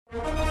The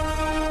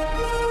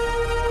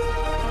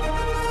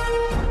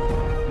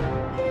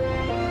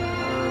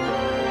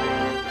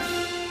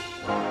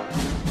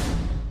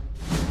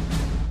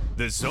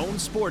Zone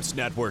Sports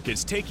Network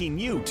is taking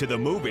you to the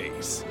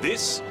movies.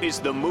 This is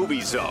the Movie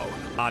Zone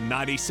on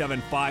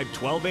 97.5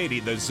 1280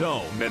 The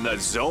Zone and the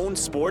Zone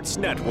Sports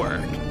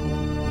Network.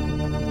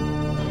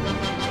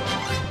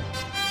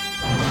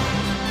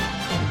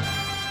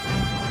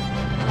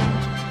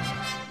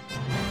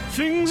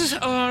 Things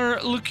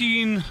are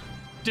looking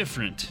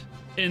different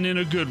and in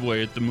a good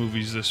way at the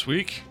movies this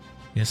week.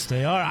 Yes,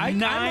 they are. I'm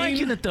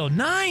liking it, though.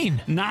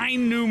 9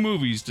 new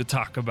movies to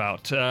talk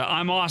about.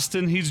 I'm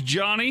Austin. He's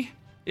Johnny.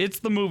 It's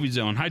the Movie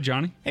Zone. Hi,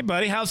 Johnny. Hey,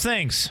 buddy. How's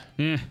things?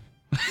 Yeah.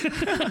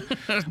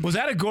 Was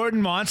that a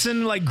Gordon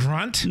Monson, like,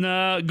 grunt?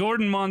 Nah,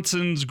 Gordon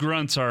Monson's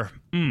grunts are,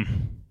 They're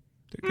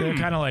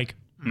kind of like,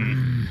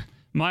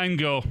 Mine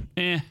go,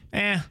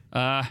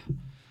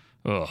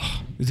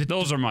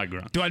 Those are my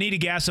grunts. Do I need to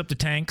gas up the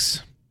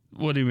tanks?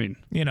 What do you mean?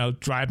 You know,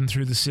 driving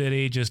through the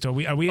city. Just are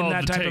we in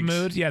that type of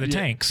mood? Yeah, the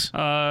tanks.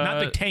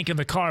 Not the tank in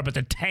the car, but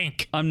the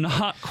tank. I'm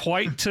not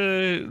quite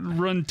to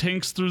run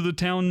tanks through the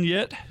town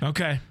yet.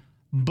 Okay.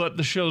 But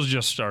the show's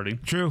just starting.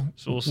 True.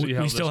 So we'll see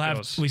how this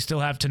goes. We still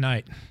have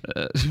tonight.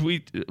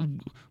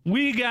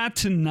 We got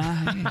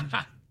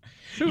tonight.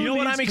 You know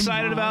what I'm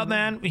excited about,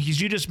 man?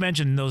 Because you just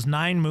mentioned those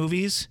 9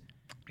 movies.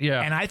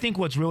 Yeah. And I think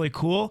what's really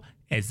cool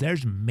is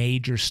there's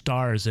major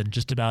stars in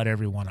just about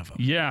every one of them.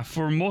 Yeah,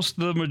 for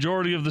the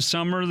majority of the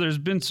summer, there's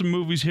been some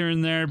movies here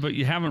and there, but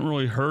you haven't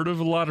really heard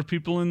of a lot of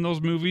people in those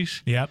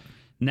movies. Yep.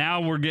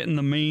 Now we're getting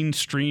the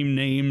mainstream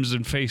names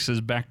and faces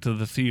back to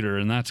the theater,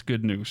 and that's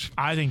good news.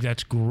 I think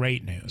that's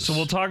great news. So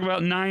we'll talk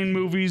about 9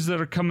 movies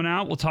that are coming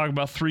out. We'll talk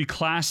about 3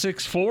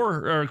 classics,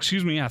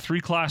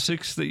 3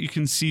 classics that you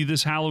can see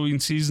this Halloween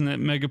season at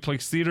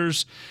Megaplex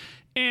Theatres.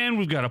 And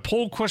we've got a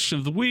poll question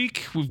of the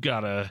week. We've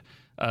got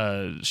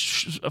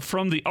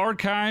from the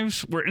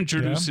archives, we're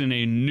introducing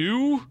a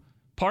new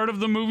part of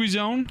the Movie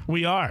Zone.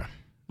 We are.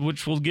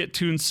 Which we'll get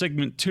to in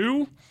segment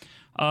 2.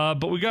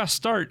 But we got to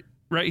start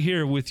right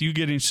here with you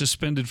getting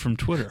suspended from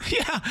Twitter.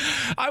 Yeah,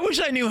 I wish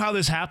I knew how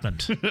this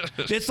happened.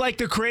 It's like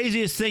the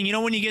craziest thing. You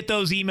know, when you get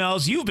those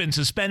emails, you've been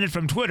suspended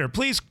from Twitter.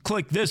 Please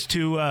click this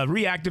to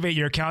reactivate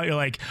your account. You're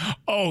like,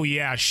 oh,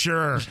 yeah,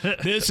 sure.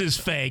 This is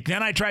fake.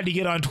 Then I tried to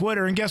get on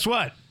Twitter, and guess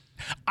what?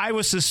 I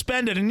was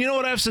suspended. And you know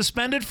what I was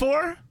suspended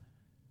for?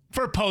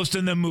 For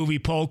posting the movie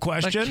poll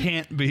question. That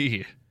can't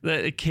be.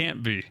 It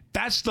can't be.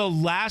 That's the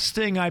last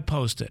thing I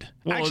posted.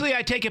 Well, actually,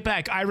 I take it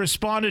back. I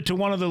responded to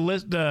one of the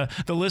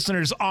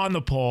listeners on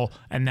the poll,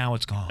 and now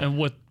it's gone. And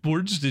what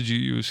words did you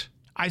use?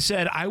 I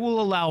said, I will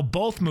allow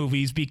both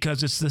movies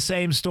because it's the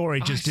same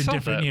story, just in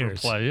different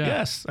years. Reply, yeah.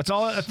 Yes, that's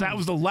all. That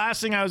was the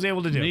last thing I was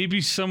able to do.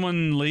 Maybe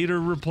someone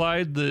later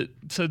replied that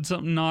said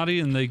something naughty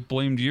and they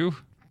blamed you?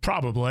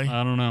 Probably.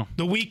 I don't know.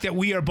 The week that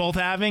we are both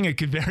having, it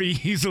could very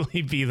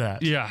easily be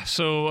that. Yeah,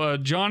 so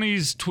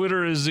Johnny's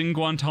Twitter is in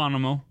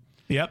Guantanamo.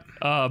 Yep.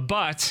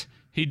 But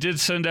he did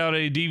send out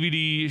a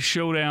DVD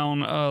showdown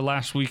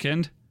last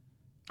weekend.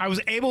 I was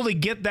able to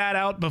get that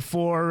out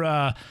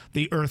before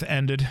the Earth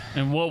ended.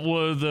 And what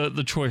were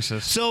the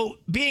choices? So,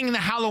 being the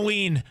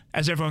Halloween,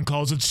 as everyone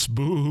calls it,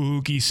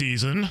 spooky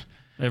season.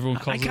 Everyone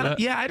calls it that?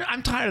 Yeah,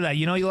 I'm tired of that.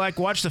 You know, you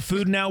watch the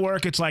Food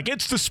Network. It's like,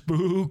 it's the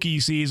spooky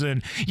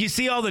season. You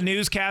see all the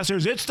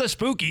newscasters. It's the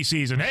spooky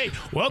season. Hey,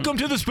 welcome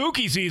to the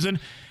spooky season.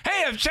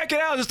 Hey, check it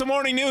out. It's the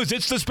morning news.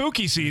 It's the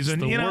spooky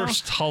season. It's the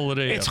worst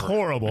holiday It's ever.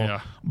 horrible.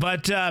 Yeah.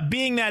 But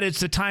being that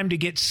it's the time to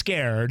get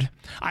scared,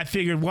 I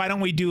figured, why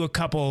don't we do a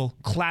couple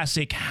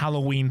classic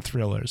Halloween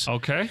thrillers?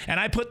 Okay. And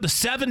I put the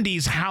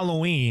 70s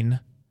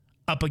Halloween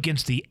up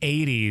against the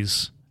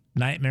 80s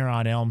Nightmare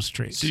on Elm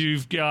Street. So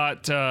you've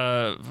got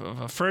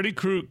Freddy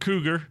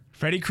Krueger.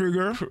 Freddy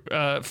Krueger.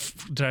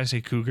 Did I say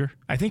Cougar?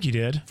 I think you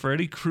did.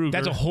 Freddy Krueger.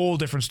 That's a whole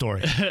different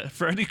story.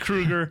 Freddy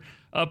Krueger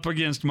up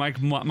against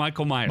Michael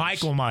Myers.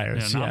 Michael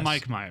Myers, yeah, not yes.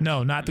 Mike Myers.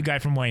 No, not the guy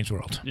from Wayne's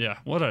World. Yeah,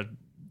 what a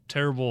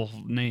terrible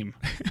name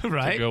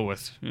right? to go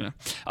with. Yeah.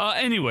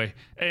 Anyway,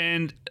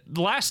 and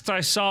last I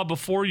saw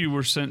before you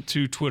were sent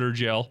to Twitter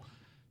jail,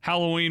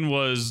 Halloween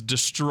was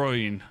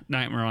destroying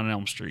Nightmare on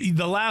Elm Street.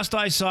 The last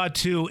I saw,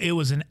 too, it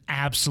was an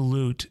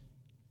absolute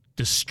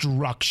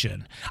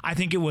destruction. I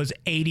think it was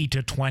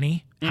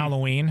 80-20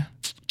 Halloween.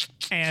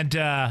 And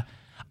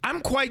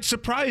I'm quite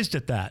surprised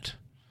at that.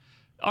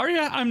 Are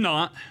you? I'm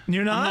not.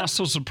 You're not? I'm not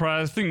so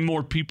surprised. I think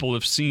more people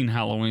have seen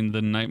Halloween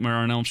than Nightmare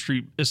on Elm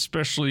Street,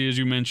 especially, as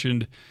you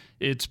mentioned,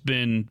 it's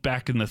been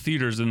back in the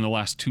theaters in the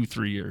last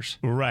 2-3 years.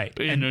 Right.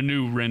 In a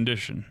new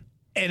rendition.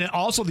 And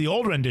also the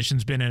old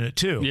rendition's been in it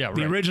too. Yeah, right.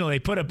 The original, they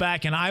put it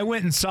back, and I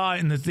went and saw it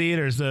in the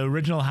theaters, the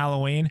original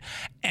Halloween,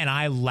 and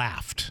I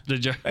laughed.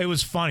 Did you? It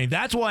was funny.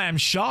 That's why I'm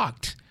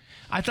shocked.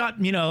 I thought,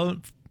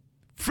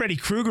 Freddy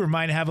Krueger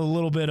might have a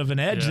little bit of an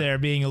edge there,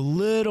 being a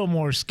little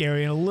more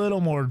scary and a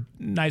little more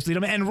nicely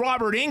done. And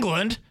Robert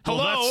Englund,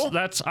 hello.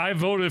 Well, I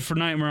voted for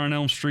Nightmare on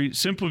Elm Street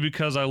simply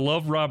because I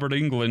love Robert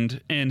Englund,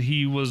 and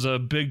he was a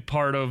big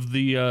part of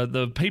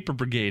the Paper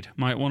Brigade,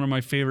 one of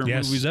my favorite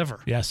movies ever.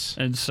 Yes.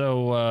 And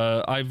so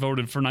I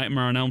voted for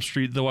Nightmare on Elm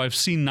Street, though I've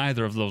seen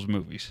neither of those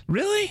movies.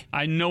 Really?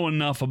 I know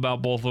enough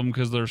about both of them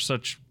because they're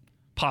such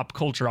pop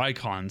culture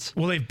icons.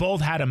 Well, they've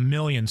both had 1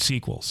 million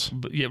sequels.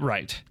 But, yeah,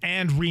 right.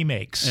 And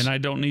remakes. And I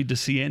don't need to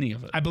see any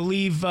of it. I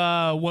believe,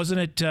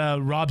 wasn't it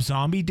Rob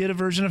Zombie did a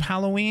version of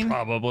Halloween?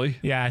 Probably.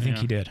 Yeah, I think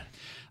he did.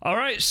 All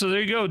right, so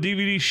there you go.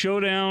 DVD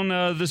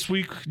showdown this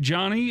week.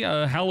 Jonni,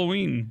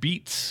 Halloween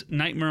beats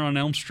Nightmare on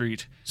Elm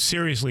Street.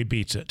 Seriously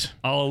beats it.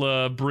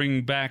 I'll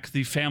bring back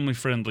the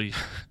family-friendly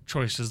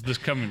choices this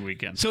coming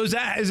weekend. So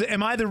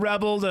am I the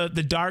rebel, the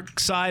dark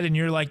side, and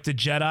you're like the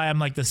Jedi? I'm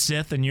like the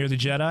Sith, and you're the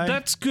Jedi?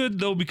 That's good,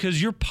 though, because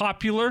you're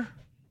popular.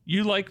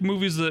 You like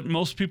movies that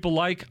most people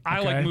like. I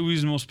like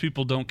movies most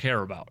people don't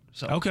care about.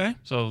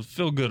 So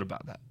feel good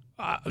about that.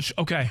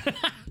 Okay.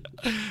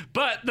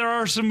 But there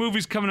are some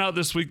movies coming out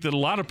this week that a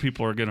lot of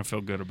people are going to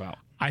feel good about.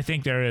 I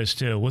think there is,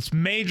 too. What's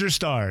major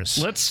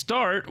stars? Let's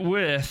start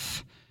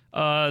with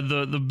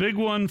the big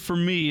one for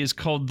me is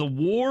called The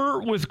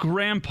War with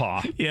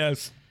Grandpa.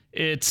 Yes.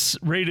 It's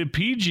rated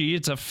PG.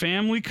 It's a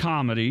family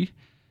comedy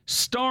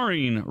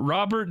starring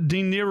Robert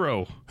De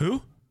Niro.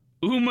 Who?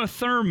 Uma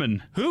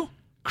Thurman. Who?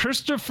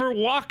 Christopher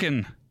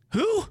Walken.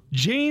 Who?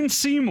 Jane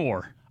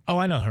Seymour. Oh,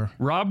 I know her.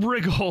 Rob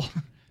Riggle.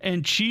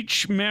 And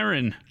Cheech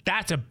Marin.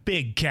 That's a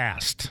big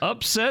cast.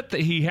 Upset that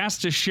he has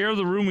to share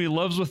the room he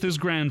loves with his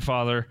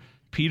grandfather,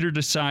 Peter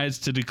decides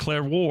to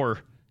declare war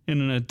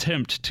in an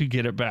attempt to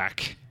get it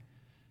back.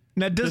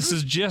 Now, this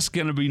is just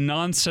going to be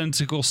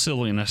nonsensical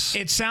silliness.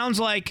 It sounds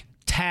like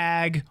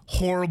Tag,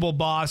 Horrible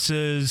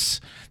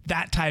Bosses,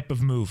 that type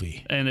of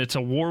movie. And it's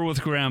a war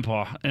with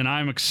Grandpa. And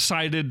I'm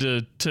excited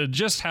to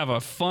just have a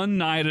fun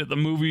night at the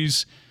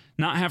movies,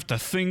 not have to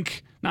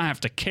think, not have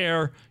to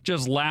care,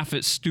 just laugh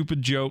at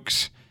stupid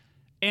jokes.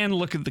 And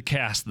look at the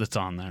cast that's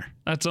on there.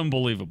 That's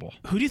unbelievable.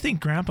 Who do you think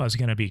Grandpa's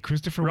going to be?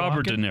 Christopher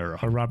Robert Walken? De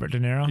Niro. Or Robert De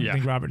Niro? Yeah. You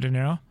think Robert De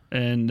Niro?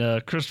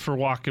 And Christopher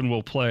Walken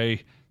will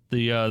play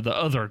the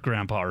other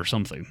grandpa or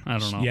something. I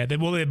don't know. Yeah, they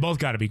both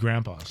got to be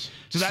grandpas.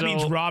 So that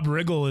means Rob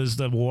Riggle is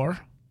the war?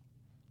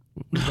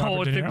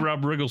 No, I think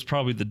Rob Riggle's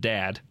probably the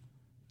dad.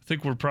 I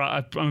think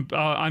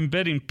I'm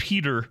betting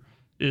Peter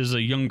is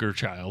a younger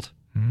child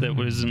that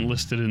was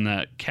enlisted in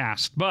that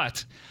cast.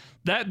 But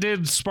that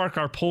did spark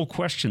our poll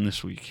question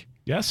this week.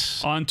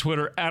 Yes. On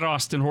Twitter, at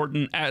Austin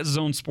Horton, at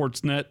Zone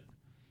Sportsnet,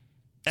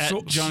 at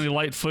Jonni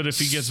Lightfoot if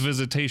he gets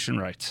visitation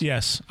rights.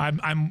 Yes.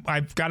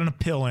 I've got a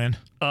pill in.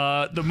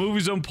 The Movie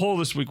Zone poll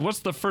this week. What's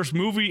the first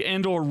movie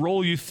and or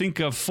role you think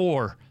of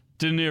for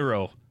De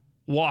Niro,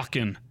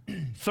 Walken,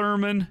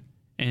 Thurman,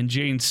 and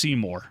Jane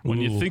Seymour? When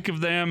you think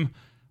of them,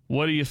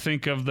 what do you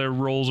think of their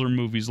roles or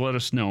movies? Let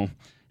us know,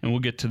 and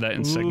we'll get to that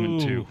in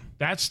segment 2.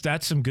 That's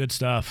some good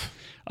stuff.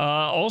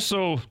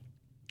 Also,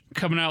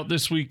 coming out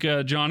this week,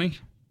 Jonni.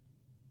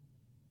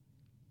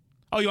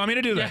 Oh, you want me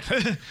to do that?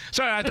 Yeah.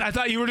 Sorry, I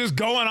thought you were just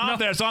going off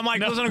there. So I'm like,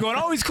 listening, going,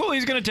 oh, he's cool.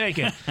 He's going to take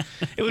it.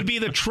 It would be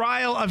The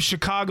Trial of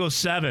Chicago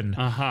 7,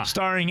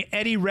 starring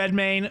Eddie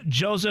Redmayne,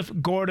 Joseph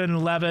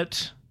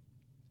Gordon-Levitt,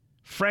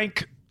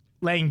 Frank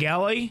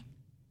Langella,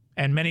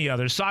 and many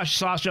others.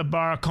 Sacha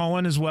Baron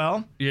Cohen as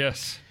well.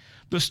 Yes.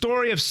 The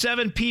story of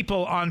 7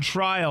 people on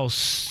trial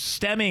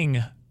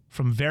stemming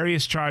from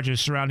various charges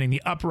surrounding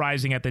the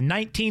uprising at the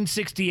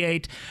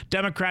 1968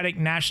 Democratic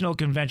National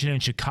Convention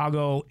in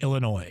Chicago,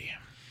 Illinois.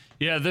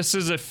 Yeah, this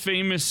is a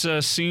famous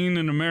scene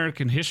in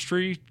American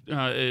history.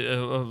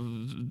 I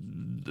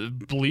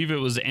believe it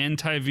was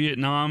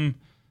anti-Vietnam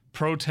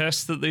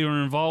protests that they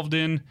were involved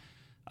in.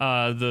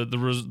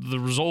 The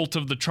result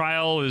of the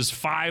trial is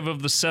 5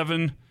 of the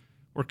 7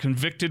 were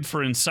convicted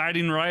for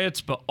inciting riots,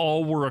 but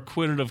all were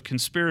acquitted of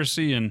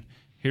conspiracy, and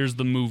here's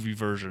the movie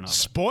version of it.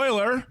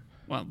 Spoiler!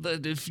 Well,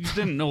 if you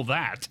didn't know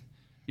that,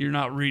 you're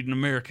not reading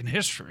American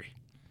history.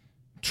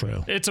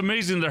 True. It's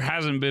amazing there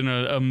hasn't been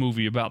a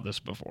movie about this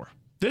before.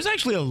 There's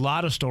actually a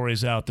lot of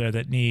stories out there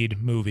that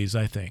need movies,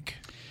 I think.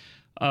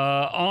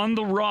 On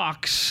the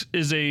Rocks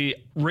is a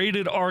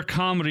rated R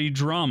comedy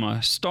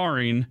drama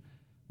starring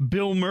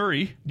Bill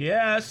Murray,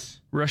 yes,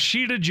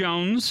 Rashida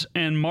Jones,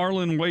 and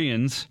Marlon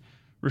Wayans.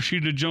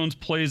 Rashida Jones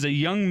plays a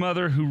young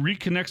mother who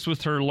reconnects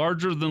with her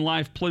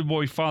larger-than-life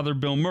Playboy father,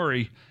 Bill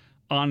Murray,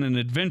 on an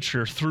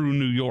adventure through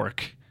New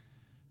York.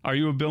 Are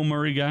you a Bill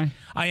Murray guy?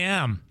 I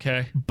am.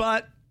 Okay.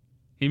 But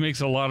he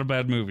makes a lot of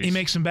bad movies. He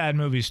makes some bad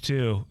movies,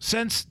 too.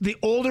 Since the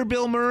older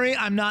Bill Murray,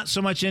 I'm not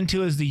so much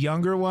into as the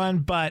younger one,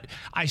 but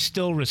I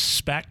still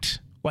respect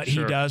what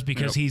he does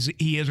because he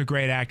is a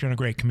great actor and a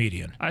great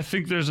comedian. I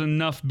think there's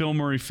enough Bill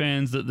Murray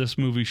fans that this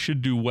movie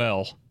should do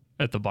well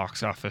at the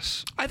box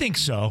office. I think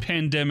so.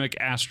 Pandemic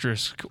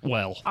asterisk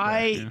well.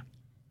 I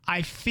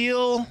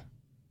feel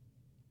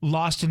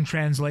lost in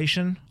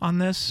translation on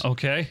this.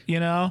 Okay. You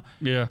know?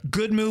 Yeah.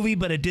 Good movie,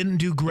 but it didn't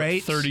do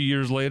great. 30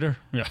 years later.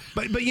 Yeah.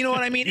 But you know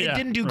what I mean? Yeah, It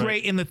didn't do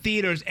great in the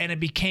theaters, and it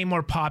became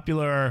more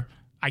popular,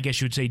 I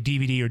guess you would say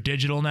DVD or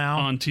digital now.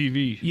 On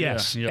TV.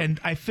 Yes. Yeah, And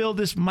I feel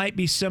this might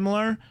be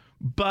similar,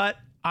 but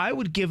I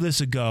would give this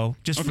a go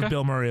just for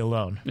Bill Murray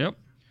alone. Yep.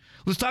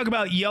 Let's talk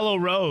about Yellow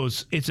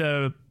Rose. It's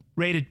a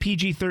rated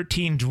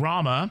PG-13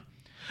 drama.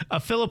 A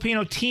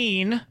Filipino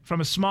teen from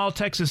a small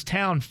Texas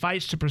town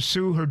fights to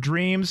pursue her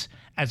dreams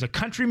as a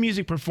country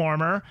music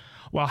performer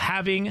while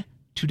having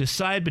to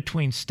decide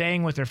between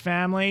staying with her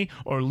family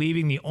or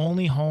leaving the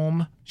only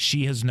home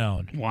she has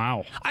known.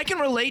 Wow. I can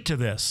relate to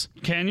this.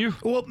 Can you?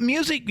 Well,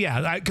 music,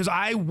 yeah, because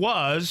I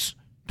was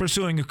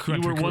pursuing a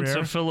country You were once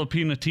career. a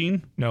Filipina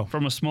teen? No.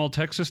 From a small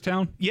Texas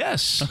town?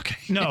 Yes. Okay.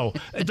 No.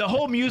 The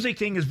whole music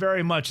thing is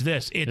very much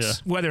this. It's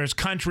whether it's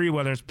country,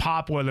 whether it's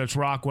pop, whether it's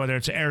rock, whether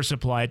it's Air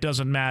Supply, it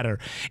doesn't matter.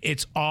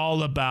 It's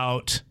all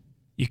about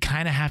you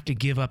kind of have to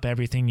give up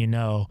everything you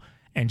know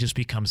and just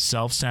become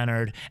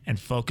self-centered and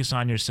focus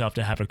on yourself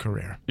to have a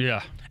career.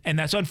 Yeah. And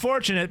that's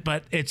unfortunate,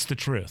 but it's the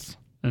truth.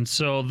 And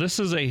so this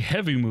is a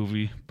heavy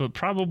movie, but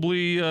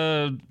probably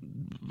a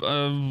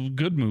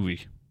good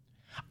movie.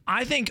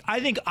 I think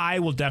I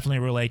will definitely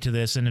relate to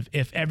this, and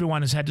if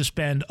everyone has had to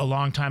spend a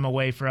long time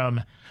away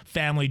from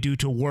family due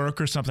to work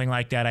or something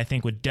like that, I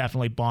think would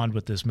definitely bond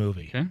with this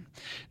movie. Okay.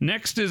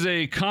 Next is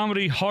a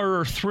comedy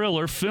horror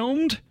thriller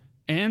filmed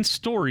and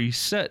story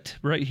set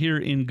right here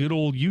in good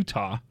old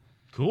Utah.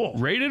 Cool.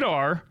 Rated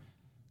R,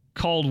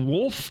 called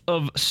Wolf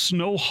of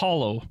Snow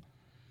Hollow,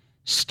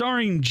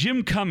 starring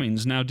Jim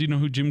Cummings. Now, do you know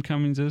who Jim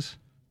Cummings is?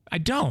 I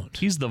don't.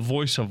 He's the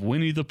voice of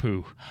Winnie the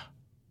Pooh.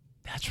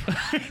 That's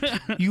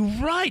right. You're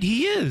right.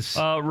 He is.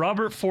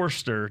 Robert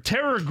Forster.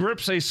 Terror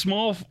grips a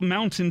small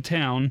mountain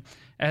town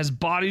as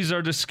bodies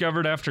are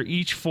discovered after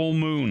each full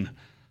moon.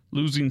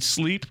 Losing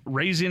sleep,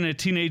 raising a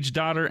teenage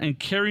daughter, and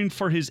caring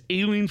for his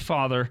ailing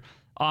father,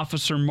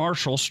 Officer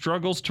Marshall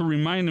struggles to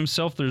remind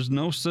himself there's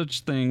no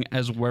such thing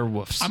as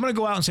werewolves. I'm going to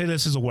go out and say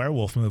this is a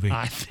werewolf movie.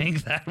 I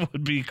think that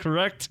would be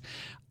correct.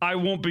 I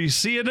won't be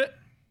seeing it.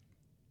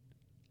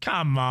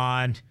 Come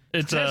on.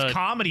 It says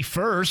comedy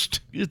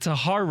first. It's a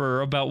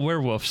horror about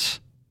werewolves.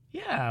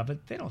 Yeah,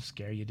 but they don't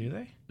scare you, do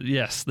they?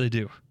 Yes, they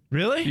do.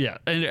 Really? Yeah,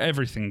 and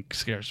everything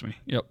scares me.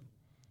 Yep.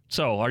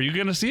 So, are you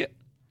going to see it?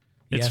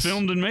 It's Yes.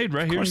 filmed and made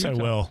right here. Of course I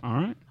will. All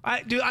right.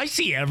 I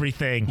see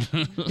everything.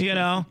 You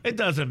know, it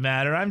doesn't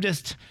matter.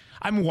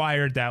 I'm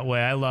wired that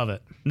way. I love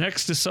it.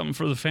 Next is something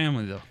for the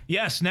family, though.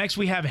 Yes, next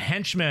we have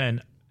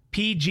Henchman,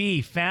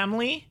 PG,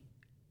 family,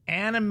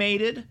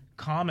 animated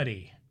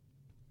comedy.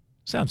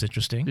 Sounds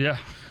interesting. Yeah.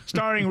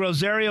 Starring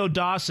Rosario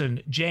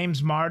Dawson,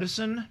 James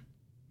Marsden.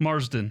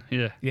 Marsden,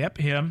 yeah. Yep,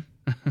 him.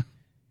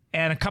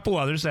 And a couple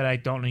others that I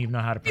don't even know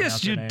how to pronounce.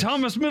 Yes, their you, names.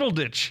 Thomas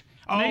Middleditch.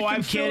 Oh, Nathan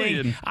I'm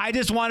kidding. Fillion, I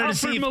just wanted to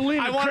see. Craig If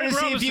you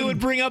Robinson, would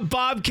bring up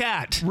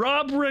Bobcat.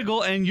 Rob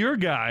Riggle, and your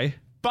guy,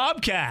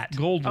 Bobcat.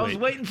 Goldthwait. I was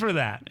waiting for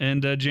that.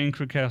 and Jane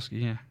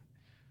Krakowski, yeah.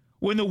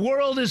 When the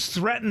world is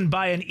threatened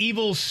by an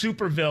evil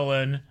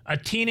supervillain, a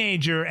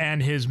teenager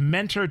and his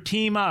mentor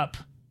team up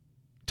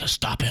to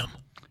stop him.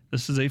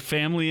 This is a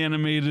family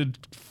animated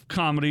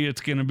comedy. It's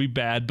going to be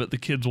bad, but the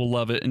kids will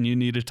love it, and you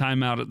need a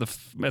time out at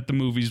the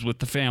movies with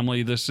the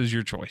family. This is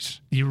your choice.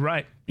 You're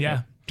right.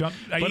 Yeah. But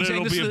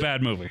it'll be a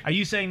bad movie. Are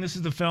you saying this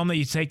is the film that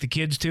you take the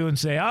kids to and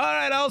say, all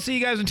right, I'll see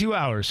you guys in 2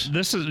 hours?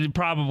 This is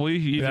probably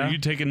either you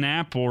take a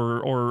nap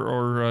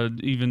or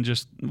even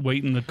just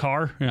wait in the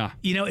car. Yeah.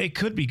 You know, it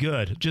could be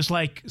good. Just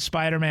like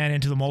Spider-Man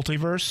Into the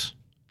Multiverse.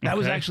 That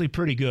was actually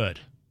pretty good.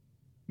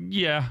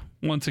 Yeah,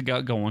 once it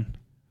got going.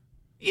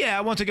 Yeah,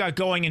 once it got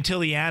going until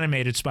the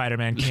animated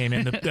Spider-Man came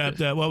in.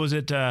 The what was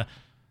it?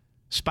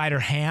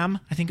 Spider-Ham,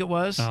 I think it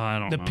was. I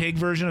don't know. The pig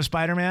version of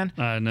Spider-Man.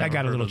 That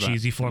got a little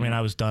cheesy for me, and I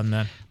was done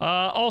then.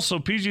 Also,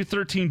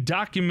 PG-13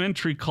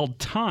 documentary called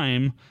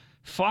Time.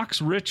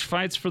 Fox Rich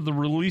fights for the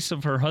release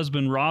of her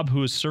husband, Rob,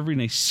 who is serving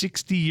a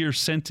 60-year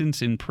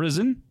sentence in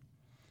prison.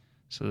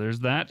 So there's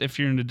that if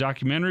you're into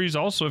documentaries.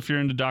 Also, if you're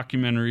into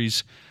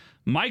documentaries,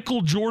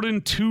 Michael Jordan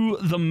to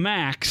the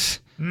Max.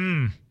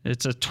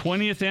 It's a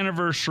 20th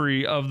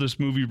anniversary of this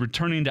movie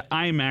returning to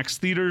IMAX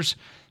theaters,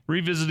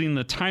 revisiting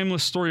the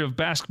timeless story of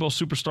basketball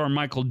superstar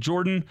Michael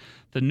Jordan.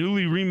 The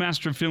newly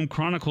remastered film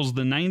chronicles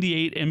the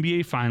 98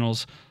 NBA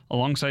Finals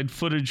alongside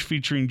footage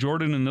featuring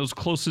Jordan and those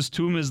closest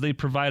to him as they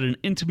provide an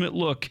intimate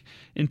look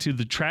into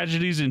the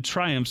tragedies and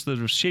triumphs that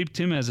have shaped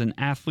him as an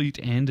athlete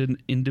and an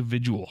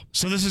individual.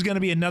 So this is going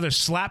to be another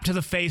slap to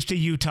the face to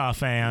Utah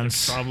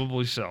fans.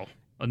 Probably so.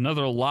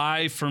 Another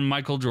lie from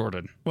Michael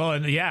Jordan.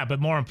 Well, yeah, but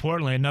more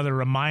importantly, another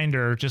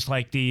reminder, just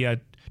like the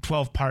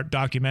 12-part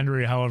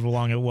documentary, however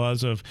long it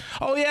was, of,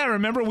 oh, yeah,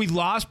 remember we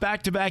lost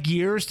back-to-back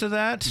years to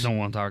that? Don't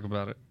want to talk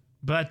about it.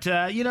 But,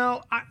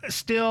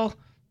 still,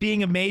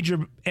 being a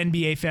major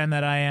NBA fan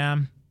that I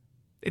am,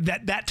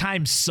 that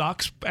time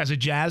sucks as a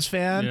Jazz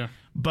fan. Yeah.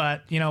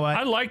 But you know what?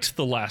 I liked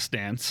The Last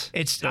Dance.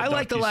 I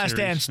like The Last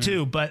Dance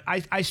too, but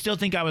I still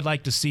think I would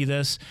like to see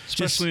this.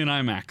 Especially in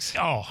IMAX.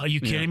 Oh, are you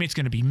kidding me? It's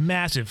going to be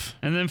massive.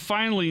 And then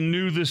finally,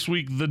 new this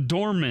week, The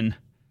Doorman.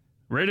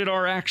 Rated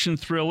R action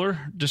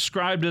thriller,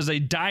 described as a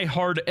Die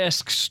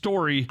Hard-esque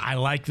story. I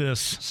like this.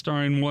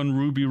 Starring one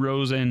Ruby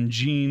Rose and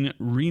Jean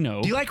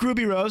Reno. Do you like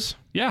Ruby Rose?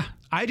 Yeah.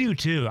 I do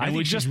too. I think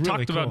we just she's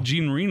really talked cool. about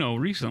Jean Reno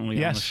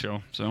recently on the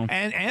show. So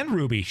and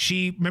Ruby.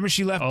 Remember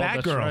she left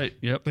Batgirl. That's right.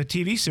 Yep. The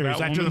TV series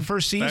after the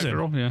first season.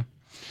 Batgirl, yeah.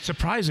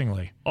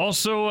 Surprisingly.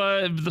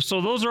 Also, so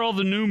those are all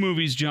the new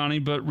movies, Johnny,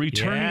 but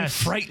returning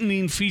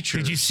frightening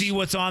features. Did you see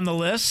what's on the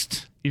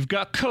list? You've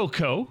got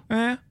Coco.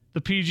 The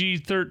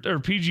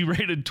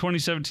PG-rated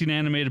 2017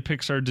 animated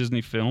Pixar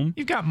Disney film.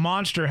 You've got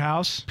Monster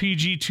House.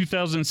 PG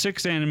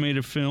 2006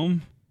 animated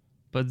film.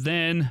 But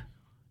then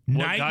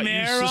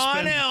Nightmare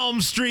on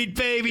Elm Street,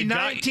 baby.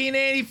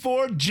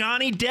 1984,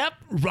 Johnny Depp,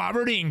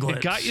 Robert Englund.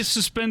 It got you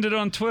suspended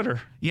on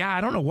Twitter. Yeah,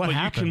 I don't know what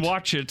happened. You can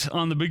watch it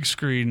on the big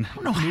screen. I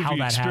don't know how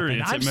that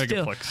happened. At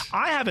Megaplex.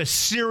 I have a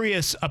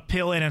serious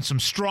appeal and some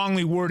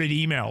strongly worded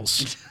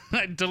emails.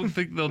 I don't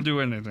think they'll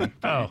do anything.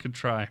 You could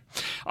try.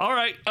 All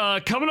right,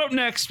 coming up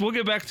next, we'll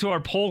get back to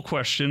our poll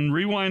question,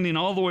 rewinding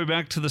all the way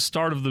back to the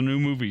start of the new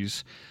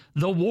movies.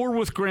 The War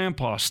with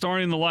Grandpa,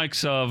 starring the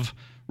likes of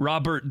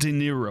Robert De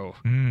Niro,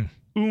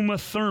 Uma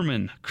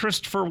Thurman,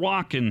 Christopher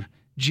Walken,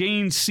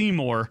 Jane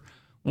Seymour.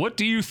 What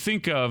do you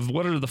think of?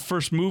 What are the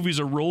first movies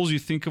or roles you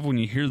think of when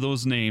you hear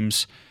those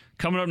names?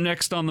 Coming up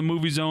next on the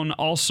Movie Zone,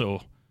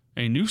 also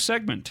a new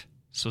segment.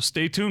 So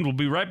stay tuned. We'll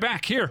be right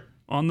back here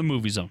on the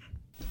Movie Zone.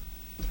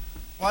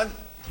 1,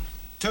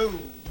 2,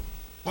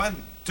 1,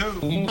 2.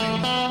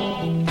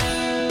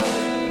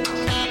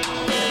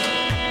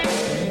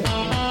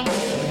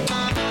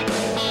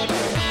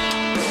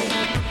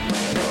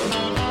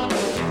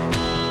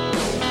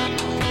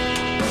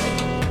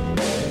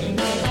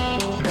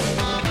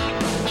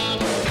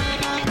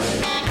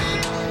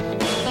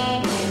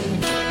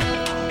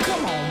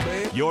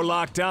 You're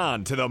locked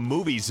on to the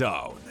Movie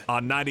Zone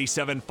on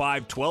 97.5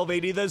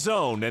 1280 The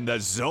Zone and the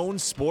Zone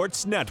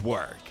Sports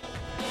Network.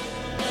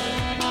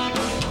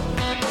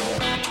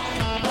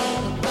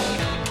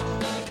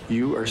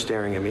 You are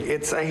staring at me.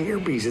 It's a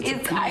hairpiece. It's a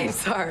piece. I'm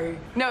sorry.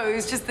 No, it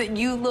was just that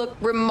you look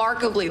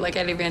remarkably like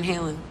Eddie Van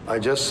Halen. I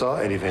just saw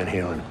Eddie Van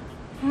Halen.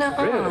 No.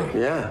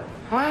 Really? Yeah.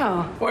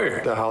 Wow.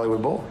 Where? The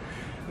Hollywood Bowl.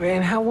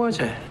 Man, how was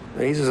it?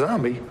 He's a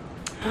zombie.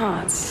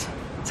 Oh, it's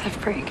half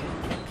freak.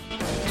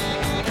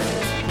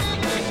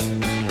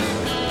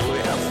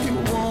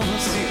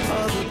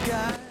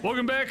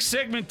 Welcome back.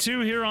 Segment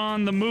 2 here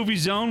on the Movie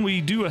Zone.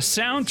 We do a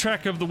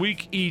soundtrack of the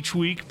week each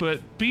week,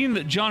 but being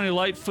that Johnny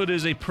Lightfoot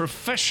is a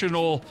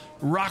professional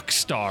rock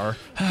star,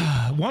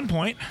 At one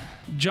point,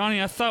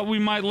 Johnny, I thought we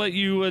might let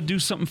you do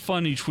something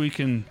fun each week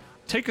and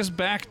take us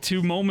back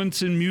to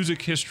moments in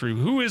music history.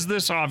 Who is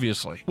this,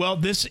 obviously? well,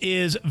 this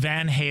is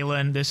Van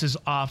Halen. This is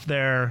off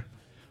their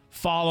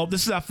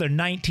This is off their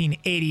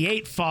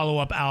 1988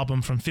 follow-up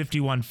album from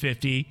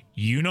 5150.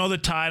 You know the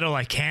title.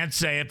 I can't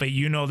say it, but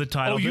you know the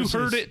title. Oh, you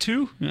heard it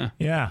too?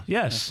 Yeah.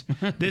 Yes.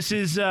 This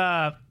is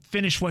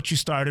Finish What You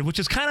Started, which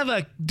is kind of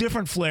a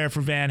different flair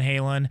for Van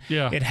Halen.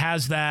 Yeah. It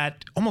has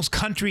that almost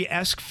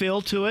country-esque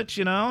feel to it,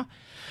 you know?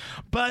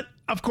 But,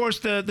 of course,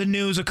 the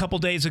news a couple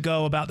days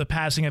ago about the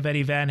passing of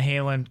Eddie Van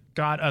Halen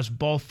got us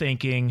both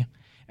thinking,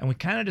 and we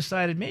kind of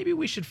decided maybe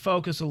we should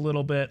focus a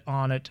little bit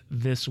on it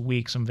this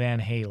week, some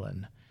Van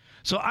Halen.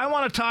 So I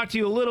want to talk to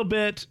you a little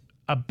bit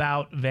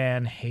about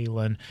Van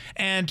Halen.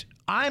 And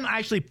I'm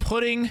actually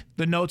putting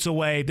the notes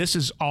away. This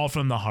is all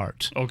from the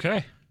heart.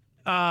 Okay.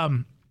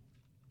 I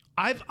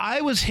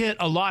was hit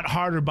a lot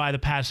harder by the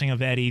passing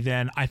of Eddie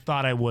than I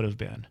thought I would have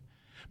been.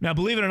 Now,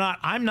 believe it or not,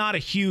 I'm not a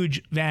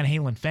huge Van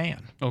Halen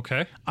fan.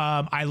 Okay.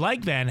 I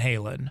like Van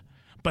Halen,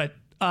 but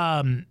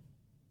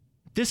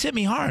this hit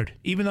me hard,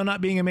 even though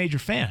not being a major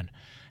fan.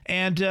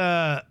 And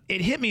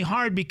it hit me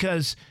hard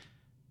because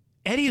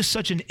Eddie is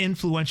such an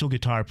influential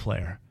guitar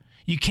player.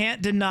 You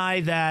can't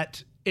deny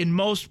that in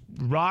most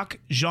rock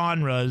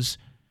genres,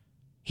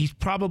 he's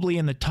probably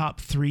in the top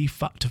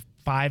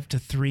 5 to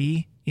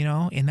 3, you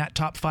know, in that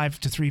top 5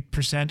 to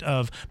 3%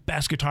 of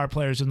best guitar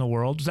players in the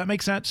world. Does that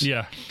make sense?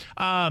 Yeah.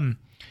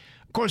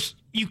 Of course,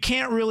 you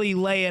can't really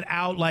lay it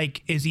out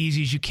like as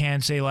easy as you can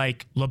say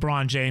like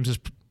LeBron James is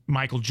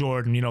Michael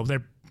Jordan. You know,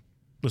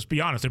 let's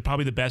be honest, they're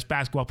probably the best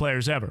basketball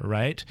players ever,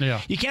 right?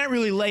 Yeah. You can't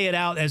really lay it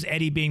out as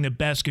Eddie being the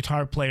best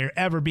guitar player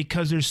ever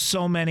because there's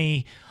so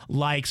many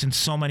likes and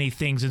so many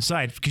things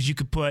inside. Because you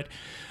could put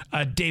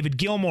David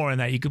Gilmour in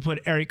that. You could put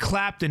Eric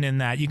Clapton in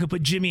that. You could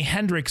put Jimi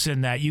Hendrix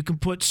in that. You can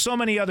put so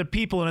many other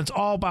people, and it's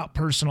all about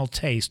personal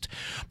taste.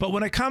 But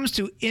when it comes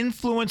to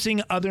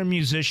influencing other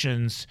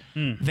musicians,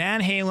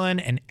 Van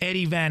Halen and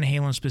Eddie Van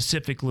Halen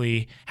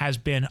specifically has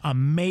been a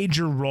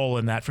major role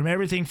in that. From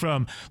everything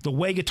from the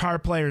way guitar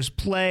players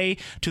play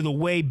to the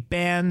way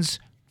bands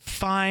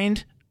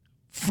find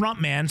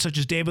frontman such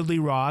as David Lee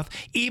Roth,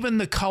 even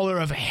the color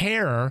of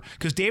hair,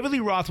 because David Lee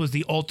Roth was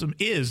the ultimate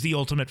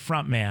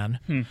frontman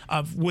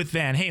with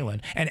Van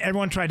Halen, and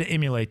everyone tried to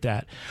emulate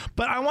that.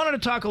 But I wanted to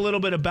talk a little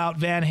bit about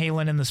Van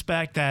Halen in the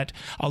fact that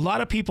a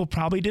lot of people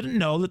probably didn't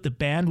know that the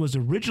band was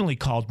originally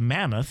called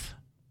Mammoth.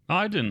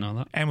 I didn't know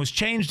that. And was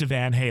changed to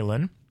Van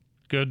Halen.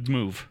 Good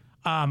move.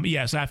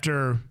 Yes,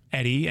 after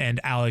Eddie and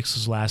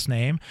Alex's last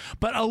name.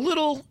 But a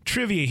little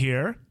trivia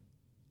here.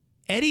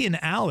 Eddie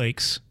and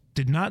Alex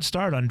did not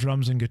start on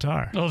drums and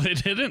guitar. Oh, they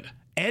didn't?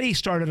 Eddie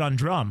started on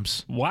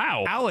drums.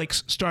 Wow.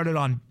 Alex started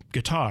on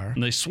guitar.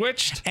 And they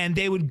switched? And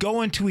they would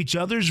go into each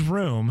other's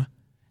room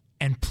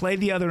and play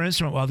the other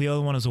instrument while the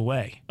other one is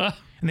away. And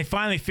they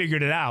finally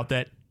figured it out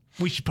that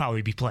we should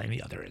probably be playing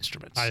the other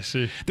instruments. I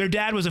see. Their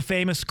dad was a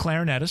famous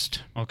clarinetist.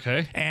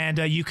 Okay. And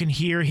you can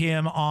hear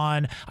him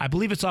on, I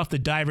believe it's off the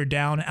Diver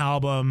Down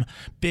album,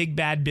 Big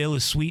Bad Bill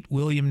is Sweet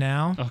William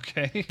Now.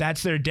 Okay.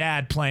 That's their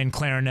dad playing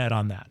clarinet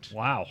on that.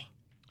 Wow.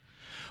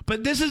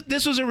 But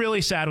this was a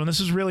really sad one. This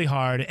was really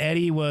hard.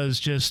 Eddie was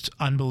just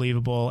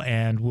unbelievable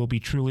and will be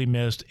truly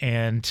missed.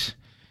 And,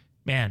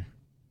 man,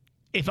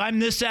 if I'm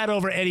this sad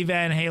over Eddie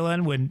Van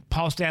Halen when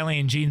Paul Stanley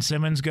and Gene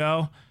Simmons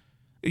go,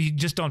 you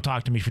just don't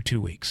talk to me for 2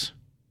 weeks.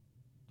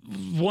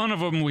 One of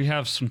them, we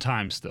have some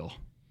time still.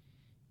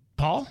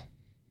 Paul?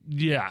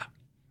 Yeah.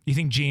 You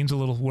think Gene's a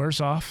little worse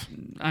off?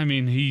 I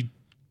mean, he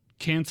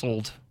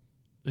canceled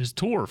his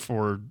tour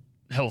for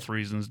health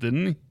reasons,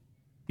 didn't he?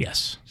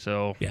 Yes.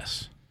 So,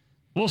 yes.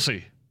 We'll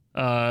see.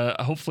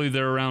 Hopefully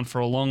they're around for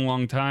a long,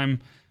 long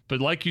time.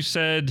 But like you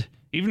said,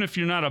 even if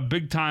you're not a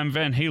big-time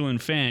Van Halen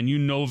fan, you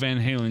know Van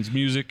Halen's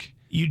music.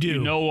 You do.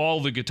 You know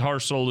all the guitar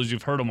solos.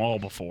 You've heard them all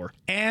before.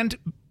 And,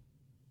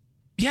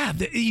 yeah,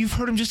 you've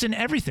heard them just in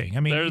everything. I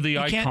mean, they're the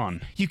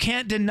icon. You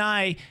can't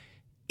deny,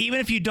 even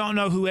if you don't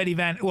know who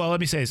let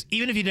me say this.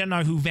 Even if you didn't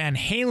know who Van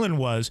Halen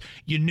was,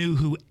 you knew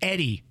who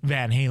Eddie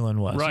Van Halen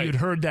was. Right. You'd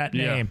heard that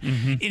name.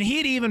 Mm-hmm. And he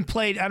had even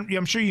played,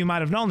 I'm sure you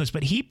might have known this,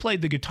 but he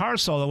played the guitar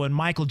solo in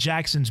Michael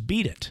Jackson's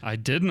Beat It. I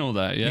did know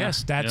that, yeah.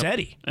 Yes, that's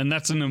Eddie. And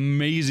that's an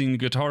amazing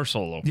guitar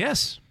solo.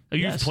 Yes.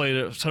 You've played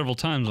it several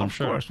times, I'm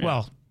sure. Of course. Yeah.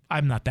 Well,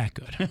 I'm not that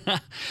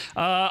good.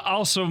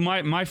 Also,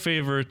 my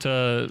favorite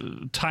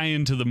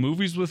tie-in to the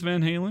movies with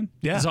Van Halen,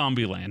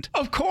 Zombieland.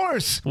 Of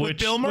course, with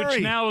Bill Murray.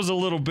 Which now is a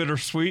little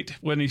bittersweet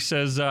when he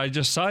says, I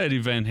just saw Eddie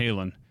Van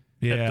Halen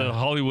at the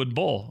Hollywood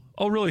Bowl.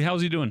 Oh, really?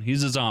 How's he doing?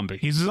 He's a zombie.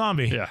 He's a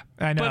zombie. Yeah.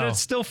 I know. But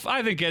it's still,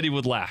 I think Eddie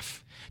would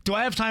laugh. Do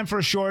I have time for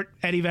a short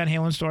Eddie Van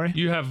Halen story?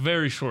 You have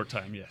very short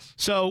time, yes.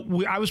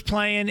 So I was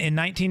playing in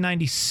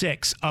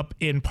 1996 up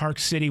in Park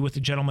City with a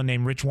gentleman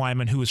named Rich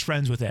Wyman who was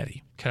friends with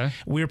Eddie. Okay.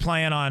 We were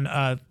playing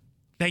on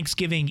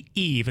Thanksgiving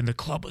Eve, and the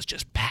club was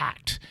just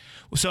packed.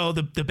 So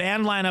the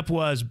band lineup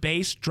was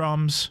bass,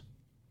 drums,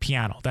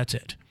 piano. That's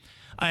it.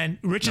 And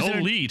Rich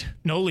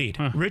No lead.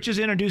 Huh. Rich is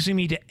introducing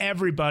me to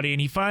everybody,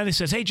 and he finally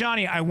says, "Hey,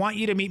 Johnny, I want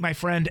you to meet my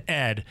friend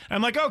Ed."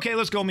 I'm like, "Okay,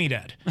 let's go meet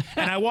Ed."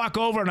 And I walk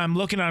over, and I'm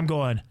looking at him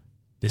going,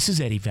 this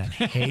is Eddie Van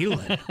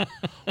Halen.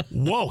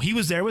 Whoa, he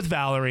was there with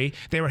Valerie.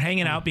 They were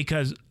hanging out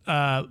because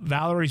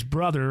Valerie's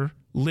brother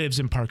lives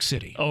in Park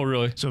City. Oh,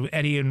 really? So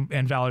Eddie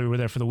and Valerie were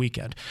there for the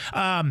weekend.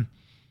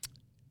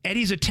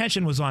 Eddie's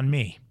attention was on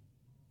me.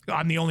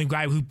 I'm the only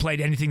guy who played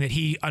anything that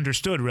he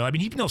understood, really. I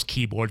mean, he knows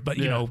keyboards, but,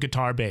 you know,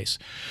 guitar, bass.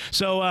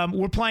 So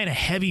we're playing a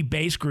heavy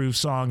bass groove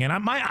song,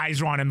 and my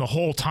eyes were on him the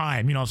whole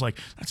time. You know, I was like,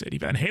 that's Eddie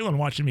Van Halen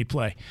watching me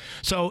play.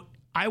 So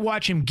I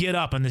watch him get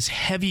up on this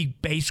heavy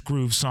bass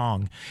groove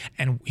song,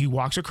 and he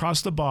walks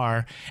across the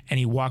bar, and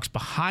he walks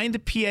behind the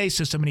PA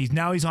system, and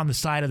he's on the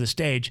side of the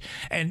stage.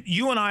 And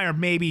you and I are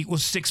maybe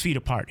 6 feet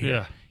apart here.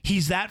 Yeah.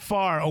 He's that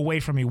far away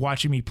from me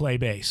watching me play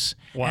bass.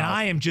 Wow. And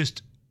I am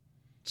just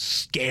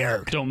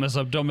scared. Don't mess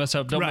up. Don't mess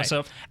up. Don't mess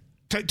up.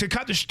 To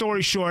cut the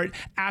story short,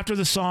 after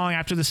the song,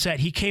 after the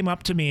set, he came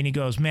up to me and he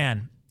goes,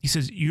 man, he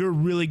says, you're a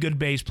really good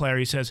bass player.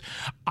 He says,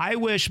 I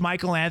wish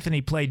Michael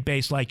Anthony played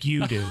bass like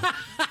you do.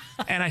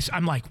 And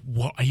I'm like,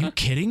 what? Are you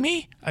kidding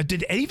me?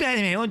 Did Eddie Van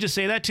Halen just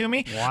say that to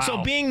me? Wow.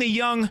 So being the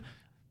young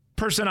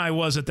person I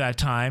was at that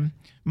time,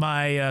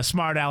 my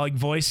smart aleck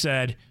voice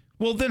said,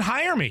 well, then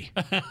hire me.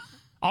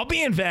 I'll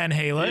be in Van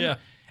Halen. Yeah.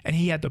 And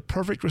he had the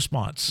perfect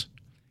response.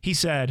 He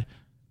said,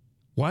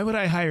 why would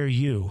I hire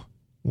you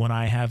when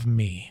I have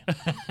me?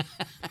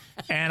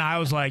 And I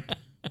was like,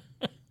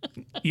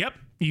 yep,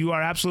 you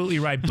are absolutely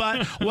right.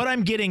 But what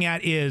I'm getting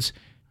at is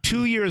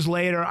 2 years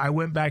later, I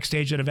went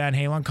backstage at a Van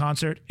Halen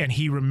concert, and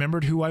he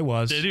remembered who I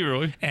was. Did he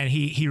really? And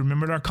he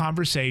remembered our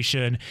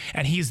conversation.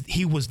 And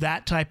he was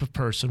that type of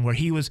person where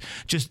he was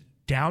just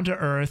down to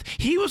earth.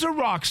 He was a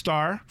rock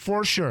star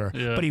for sure,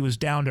 but he was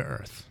down to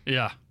earth.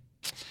 Yeah.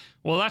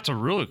 Well, that's a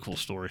really cool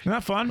story. Isn't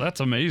that fun? That's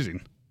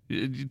amazing.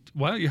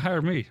 Why don't you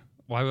hire me?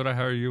 Why would I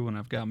hire you when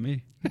I've got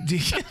me?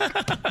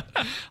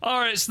 All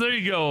right, so there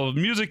you go.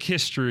 Music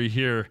history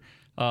here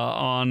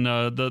on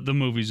the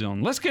Movie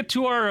Zone. Let's get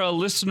to our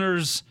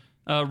listeners'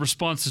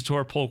 responses to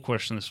our poll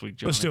question this week,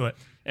 Johnny. Let's do it.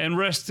 And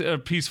rest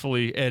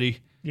peacefully, Eddie.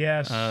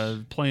 Yes.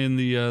 Playing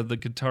the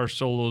guitar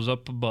solos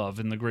up above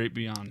in the great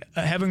beyond.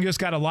 Heaven just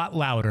got a lot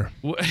louder.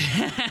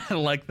 I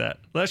like that.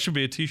 That should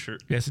be a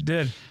T-shirt. Yes, it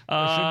did. It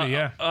should be,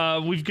 yeah.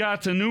 We've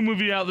got a new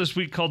movie out this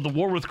week called The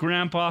War with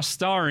Grandpa,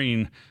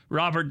 starring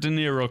Robert De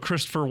Niro,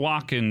 Christopher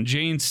Walken,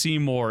 Jane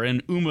Seymour,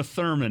 and Uma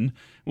Thurman.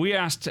 We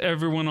asked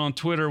everyone on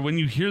Twitter, when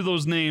you hear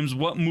those names,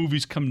 what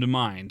movies come to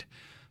mind?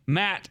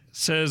 Matt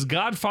says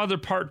Godfather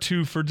Part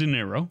 2 for De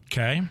Niro.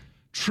 Okay.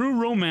 True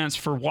Romance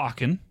for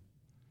Walken.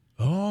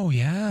 Oh,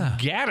 yeah.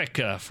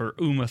 Gattaca for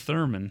Uma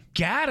Thurman.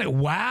 Got it.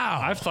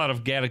 Wow. I've thought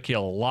of Gattaca a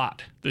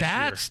lot this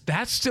year.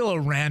 That's still a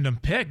random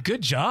pick.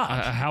 Good job.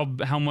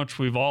 How much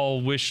we've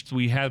all wished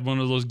we had one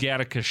of those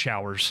Gattaca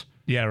showers.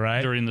 Yeah,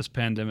 right. During this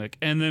pandemic.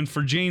 And then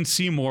for Jane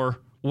Seymour,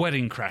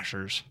 Wedding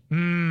Crashers.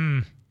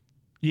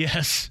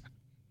 Yes.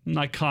 An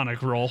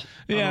iconic role.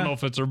 I don't know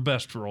if it's her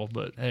best role,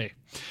 but hey.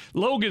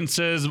 Logan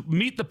says,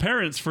 Meet the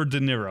Parents for De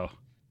Niro.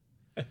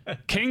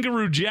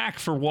 Kangaroo Jack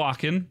for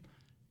Walken.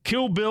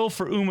 Kill Bill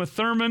for Uma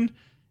Thurman.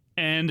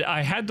 And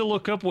I had to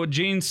look up what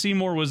Jane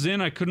Seymour was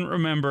in. I couldn't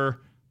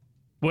remember.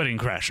 Wedding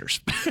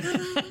Crashers.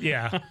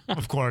 Yeah,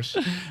 of course.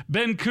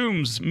 Ben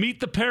Coombs, Meet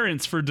the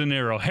Parents for De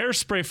Niro.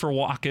 Hairspray for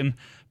Walken.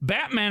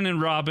 Batman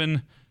and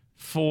Robin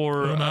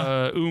for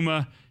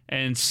Uma.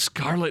 And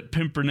Scarlet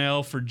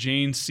Pimpernel for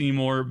Jane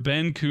Seymour.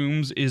 Ben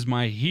Coombs is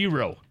my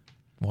hero.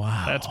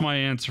 Wow. That's my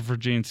answer for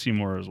Jane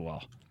Seymour as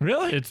well.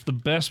 Really? It's the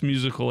best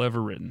musical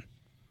ever written.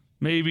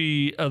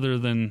 Maybe other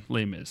than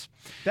Les Mis.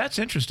 That's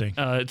interesting.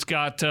 It's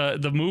got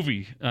the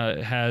movie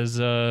has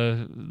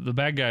the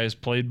bad guy is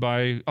played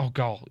by Ian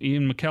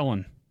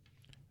McKellen.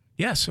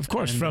 Yes, of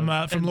course, from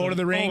Lord of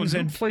the Rings,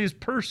 and plays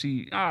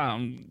Percy.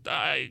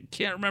 I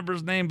can't remember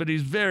his name, but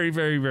he's very,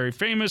 very, very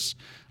famous.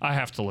 I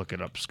have to look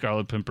it up.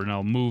 Scarlet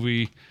Pimpernel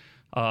movie.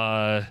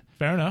 Fair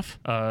enough.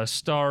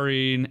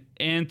 Starring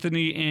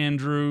Anthony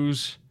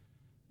Andrews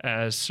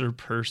as Sir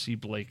Percy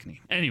Blakeney.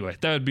 Anyway,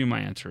 that would be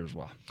my answer as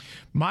well.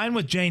 Mine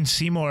with Jane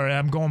Seymour,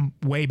 I'm going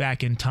way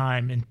back in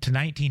time into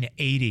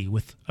 1980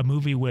 with a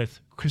movie with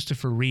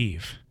Christopher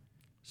Reeve.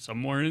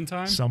 Somewhere in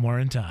Time? Somewhere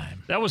in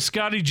Time. That was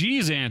Scotty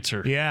G's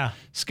answer. Yeah.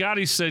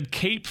 Scotty said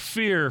Cape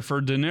Fear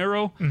for De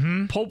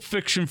Niro, Pulp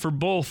Fiction for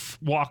both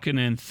Walken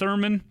and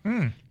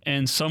Thurman,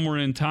 and Somewhere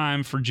in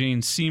Time for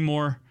Jane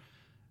Seymour.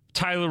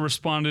 Tyler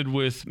responded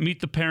with Meet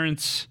the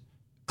Parents,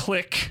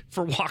 Click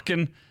for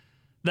Walken,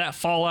 that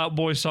Fall Out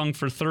Boy song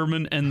for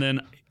Thurman, and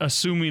then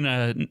assuming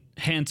a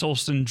Hans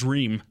Olsen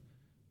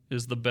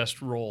is the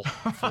best role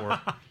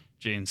for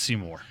Jane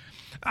Seymour.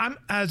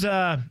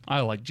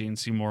 I like Jane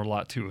Seymour a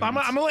lot too. I'm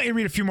going to let you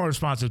read a few more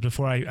responses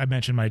before I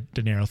mention my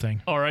De Niro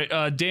thing. All right,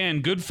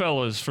 Dan,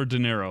 Goodfellas for De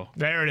Niro.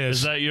 There it is.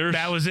 Is that yours?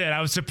 That was it.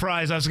 I was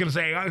surprised. I was going to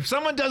say, if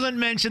someone doesn't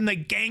mention the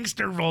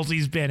gangster roles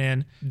he's been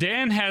in.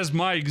 Dan has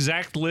my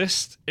exact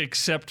list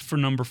except for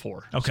number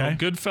 4. Okay.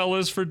 So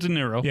Goodfellas for De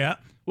Niro. Yeah.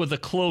 With a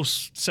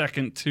close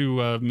second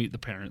to Meet the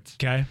Parents.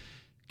 Okay.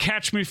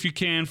 Catch Me If You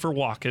Can for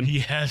Walken.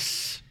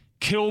 Yes.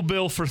 Kill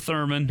Bill for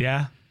Thurman.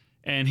 Yeah.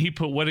 And he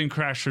put Wedding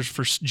Crashers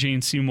for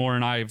Jane Seymour,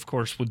 and I, of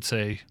course, would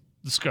say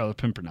The Scarlet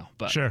Pimpernel.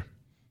 But sure.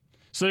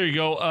 So there you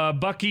go.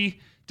 Bucky,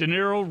 De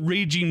Niro,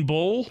 Raging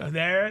Bull.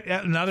 There,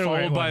 yeah, another one.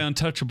 Followed by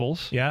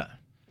Untouchables. Yeah.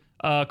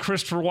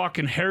 Christopher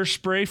Walken,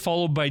 Hairspray,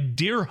 followed by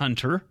Deer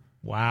Hunter.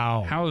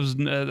 Wow. How is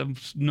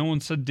no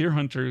one said Deer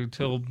Hunter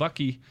until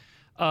Bucky?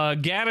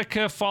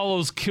 Gattaca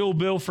follows Kill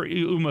Bill for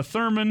Uma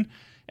Thurman,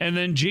 and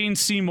then Jane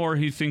Seymour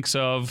he thinks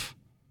of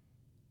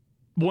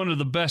one of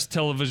the best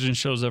television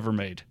shows ever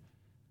made,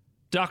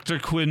 Dr.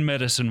 Quinn,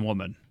 Medicine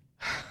Woman.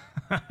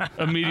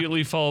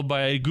 Immediately followed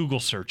by a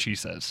Google search, he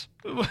says.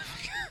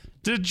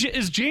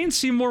 Is Jane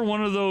Seymour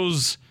one of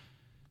those?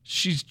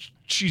 She's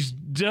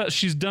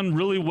done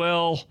really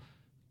well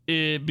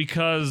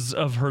because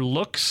of her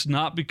looks,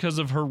 not because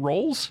of her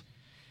roles.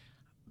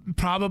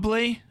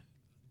 Probably.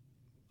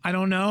 I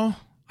don't know.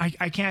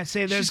 I can't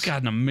say there's... She's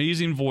got an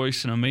amazing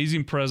voice, an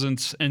amazing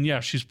presence, and yeah,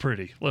 she's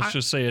pretty. Let's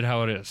just say it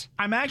how it is.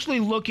 I'm actually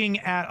looking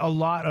at a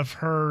lot of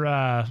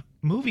her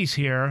movies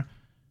here,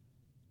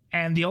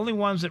 and the only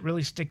ones that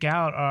really stick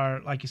out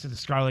are, like you said, the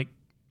Scarlet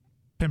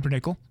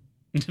Pimpernel.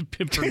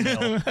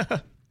 Pimpernel.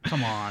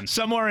 Come on.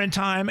 Somewhere in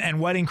Time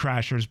and Wedding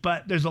Crashers,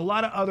 but there's a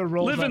lot of other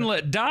roles. Live and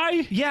Let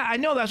Die? Yeah, I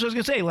know. That's what I was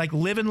going to say. Like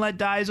Live and Let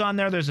Die's on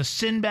there. There's a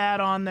Sinbad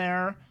on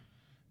there.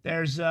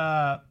 There's...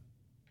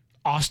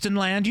 Austin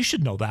Land, you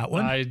should know that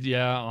one.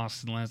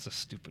 Austin Land's a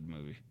stupid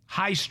movie.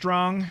 High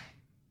Strung.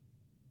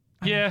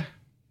 Yeah.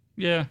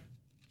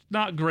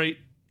 Not great,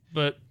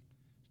 but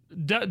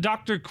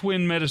Dr.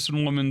 Quinn,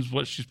 Medicine Woman's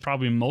what she's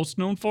probably most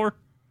known for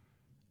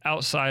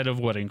outside of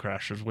Wedding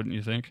Crashers, wouldn't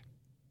you think?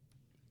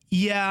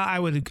 Yeah, I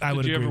would agree with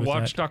that. Did you ever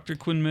watch Dr.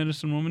 Quinn,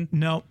 Medicine Woman?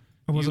 No,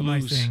 it wasn't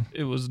my thing.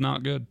 It was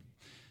not good.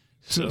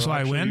 So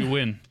I win? You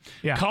win.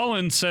 Yeah.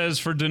 Colin says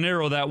for De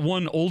Niro, that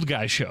one old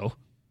guy show.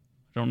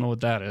 I don't know what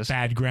that is.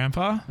 Bad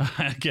Grandpa?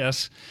 I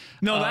guess.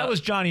 No, that was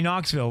Johnny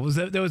Knoxville.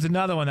 There was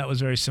another one that was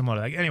very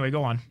similar. Anyway,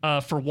 go on.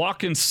 For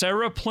Walken,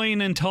 Sarah,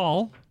 Plain and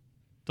Tall.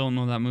 Don't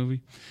know that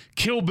movie.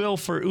 Kill Bill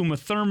for Uma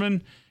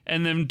Thurman.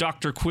 And then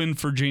Dr. Quinn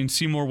for Jane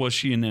Seymour. Was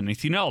she in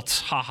anything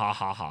else? Ha, ha,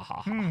 ha, ha,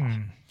 ha, ha.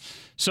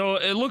 So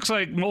it looks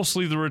like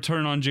mostly the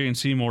return on Jane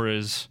Seymour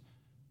is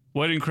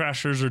Wedding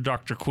Crashers or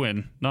Dr.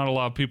 Quinn. Not a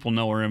lot of people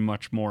know her in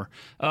much more.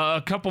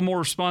 A couple more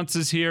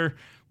responses here.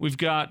 We've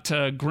got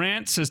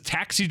Grant says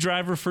Taxi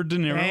Driver for De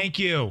Niro. Thank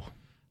you.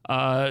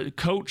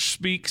 Coach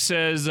Speak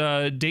says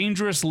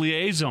Dangerous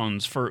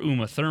Liaisons for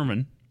Uma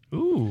Thurman.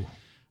 Ooh.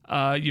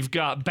 You've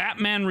got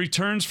Batman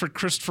Returns for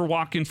Christopher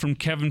Walken from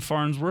Kevin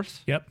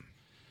Farnsworth. Yep.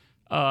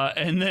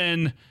 And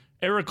then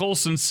Eric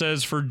Olson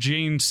says for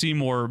Jane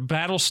Seymour,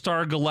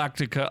 Battlestar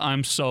Galactica,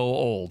 I'm so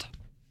old.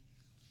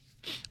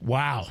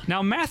 Wow.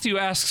 Now, Matthew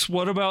asks,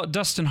 what about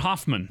Dustin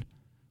Hoffman?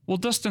 Well,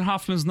 Dustin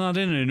Hoffman's not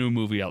in a new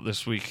movie out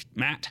this week,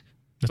 Matt.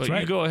 That's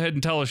right. You go ahead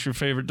and tell us your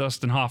favorite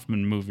Dustin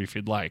Hoffman movie if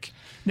you'd like.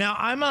 Now,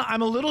 I'm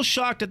a little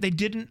shocked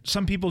that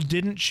some people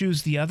didn't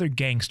choose the other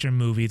gangster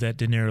movie that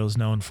De Niro's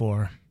known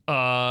for.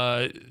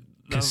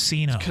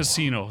 Casino.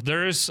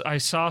 I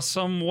saw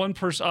one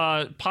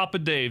person, Papa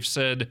Dave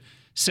said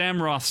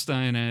Sam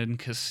Rothstein and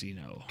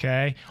Casino.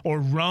 Okay. Or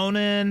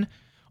Ronin,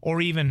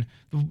 or even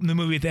the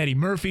movie with Eddie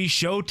Murphy,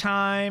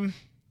 Showtime.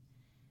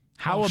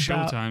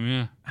 Showtime,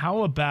 yeah.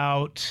 How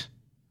about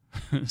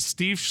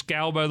Steve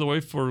Scow, by the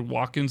way, for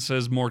Walken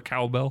says more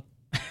cowbell.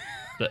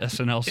 The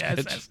SNL sketch.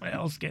 Yes,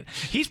 SNL sketch.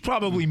 He's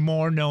probably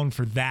more known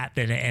for that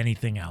than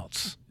anything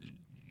else.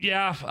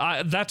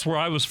 Yeah, that's where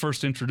I was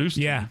first introduced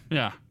to him.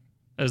 Yeah.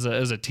 As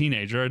a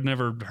teenager. I'd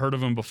never heard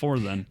of him before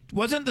then.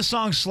 Wasn't the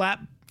song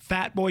Slap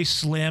Fat Boy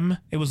Slim?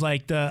 It was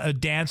like a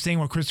dance thing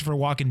where Christopher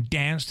Walken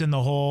danced in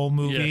the whole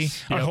movie,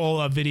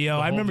 whole video.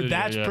 I remember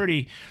that's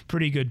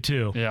pretty good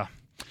too. Yeah.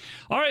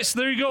 All right, so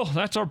there you go.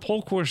 That's our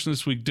poll question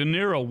this week. De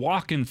Niro,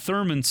 Walken,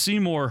 Thurman,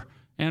 Seymour,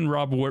 and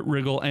Robert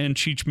Riggle and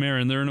Cheech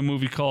Marin. They're in a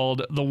movie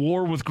called The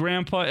War with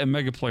Grandpa at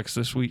Megaplex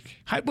this week.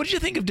 What did you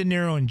think of De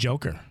Niro in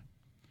Joker?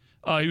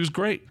 He was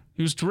great.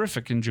 He was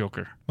terrific in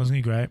Joker. Wasn't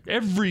he great?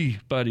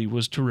 Everybody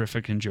was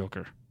terrific in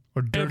Joker.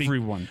 Or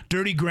Everyone.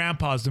 Dirty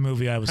Grandpa's the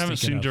movie I was thinking of.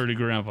 I haven't seen Dirty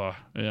Grandpa.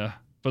 Yeah.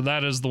 But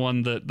that is the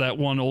one that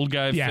one old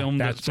guy film.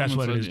 That's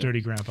what it is, Dirty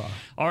Grandpa.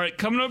 All right,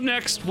 coming up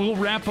next, we'll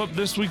wrap up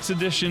this week's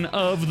edition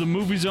of the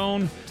Movie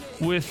Zone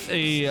with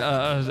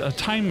a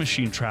time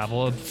machine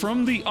travel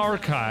from the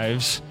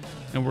archives,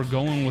 and we're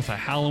going with a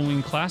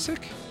Halloween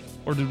classic,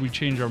 or did we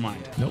change our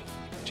mind? Nope.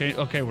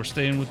 Okay, we're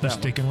staying with that.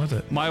 Sticking with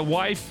it. My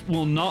wife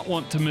will not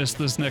want to miss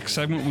this next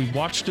segment. We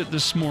watched it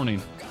this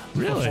morning.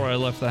 Really? Before I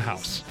left the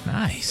house.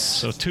 Nice.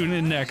 So tune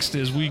in next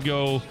as we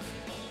go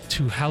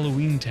to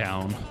Halloween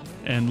Town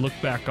and look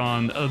back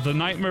on The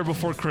Nightmare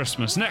Before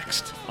Christmas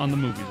next on the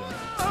Movie Zone.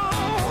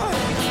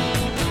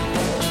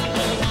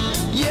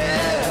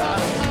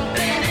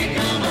 Baby,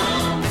 come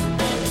on.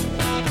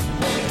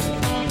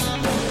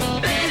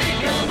 Baby,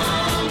 come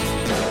on.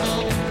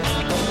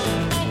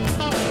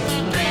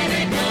 Baby,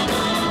 come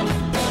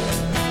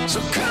on. So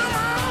come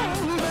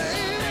on,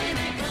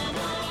 baby, come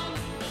on.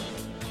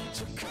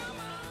 So come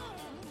on,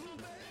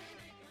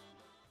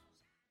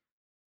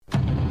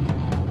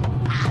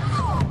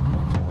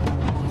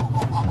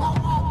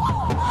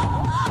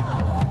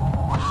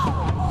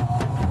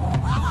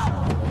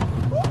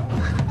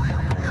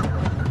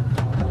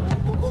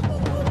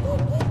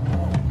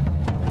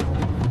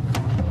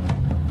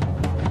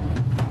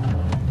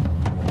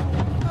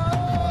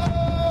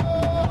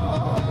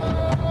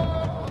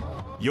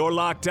 You're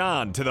locked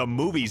on to the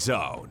Movie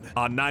Zone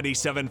on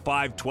 97.5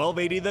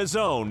 1280 The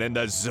Zone and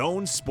the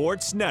Zone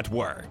Sports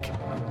Network.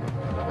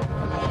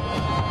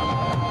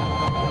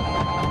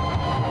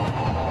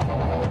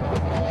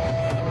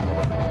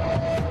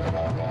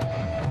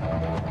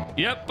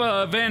 Yep,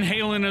 Van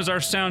Halen is our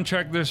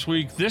soundtrack this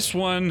week. This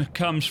one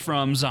comes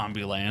from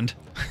Zombieland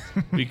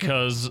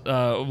because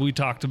we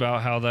talked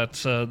about how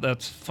that's a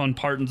fun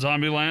part in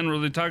Zombieland where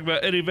they talk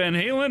about Eddie Van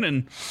Halen,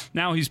 and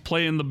now he's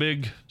playing the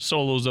big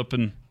solos up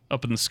in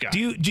the sky.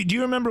 Do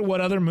you remember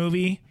what other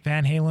movie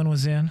Van Halen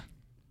was in?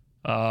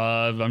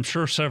 I'm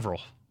sure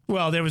several.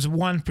 Well, there was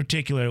one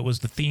particular. It was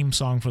the theme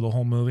song for the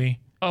whole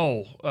movie.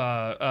 Oh,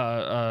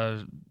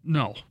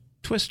 no.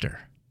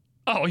 Twister.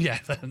 Oh, yeah,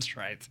 that's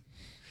right.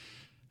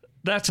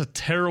 That's a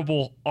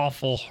terrible,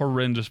 awful,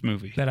 horrendous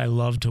movie. That I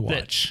love to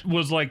watch. That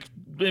was like,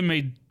 it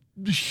made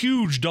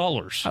huge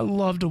dollars. I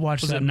love to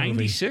watch that movie.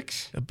 Was it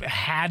 96? It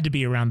had to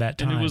be around that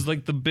time. And it was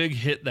like the big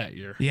hit that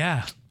year.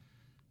 Yeah.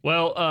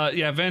 Well,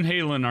 Van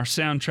Halen, our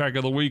soundtrack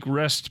of the week.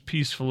 Rest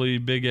peacefully,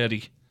 Big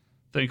Eddie.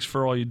 Thanks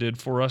for all you did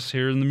for us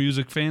here in the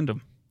music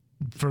fandom.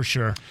 For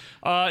sure.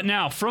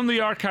 Now, from the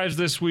archives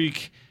this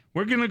week,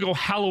 we're going to go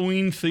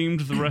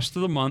Halloween-themed the rest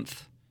of the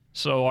month.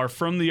 So our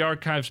From the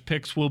Archives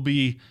picks will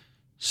be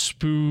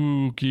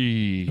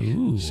spooky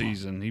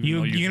season. You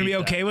going to be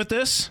okay with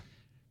this?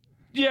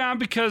 Yeah,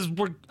 because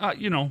we're,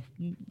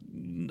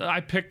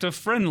 I picked a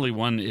friendly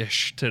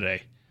one-ish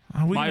today.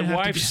 My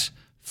wife's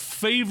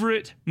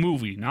favorite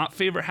movie, not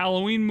favorite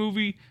Halloween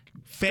movie,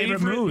 favorite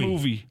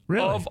movie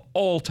really? Of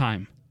all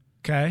time.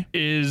 Okay.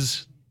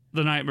 Is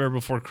The Nightmare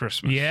Before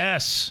Christmas.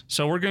 Yes.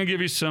 So we're going to give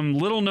you some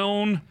little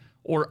known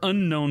or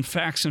unknown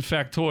facts and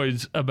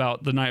factoids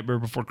about The Nightmare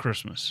Before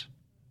Christmas.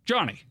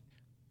 Johnny.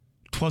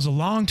 'Twas a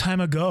long time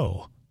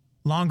ago,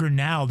 longer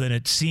now than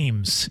it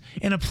seems,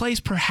 in a place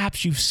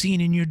perhaps you've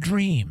seen in your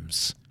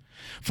dreams.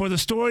 For the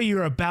story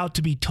you're about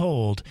to be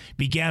told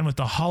began with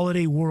the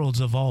holiday worlds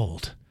of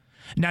old.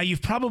 Now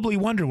you've probably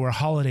wondered where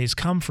holidays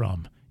come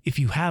from. If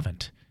you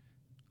haven't,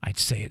 I'd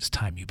say it's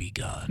time you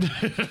begun.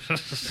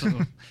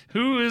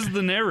 Who is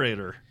the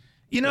narrator?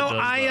 You know,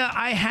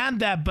 I had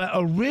that, but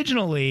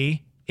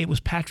originally it was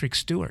Patrick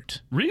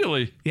Stewart.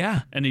 Really?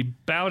 Yeah. And he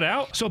bowed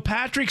out? So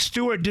Patrick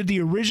Stewart did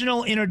the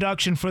original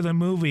introduction for the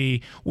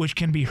movie, which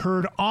can be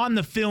heard on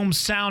the film's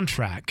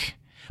soundtrack,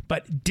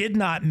 but did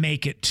not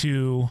make it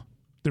to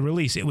the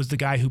release. It was the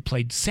guy who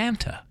played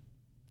Santa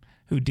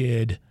who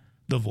did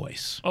the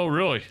voice. Oh,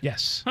 really?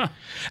 Yes. Huh.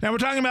 Now we're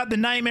talking about The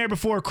Nightmare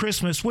Before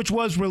Christmas, which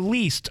was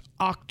released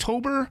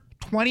October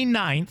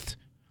 29th,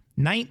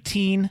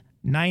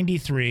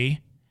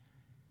 1993.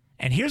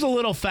 And here's a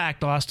little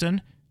fact,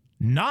 Austin.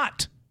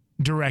 Not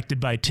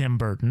directed by Tim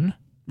Burton.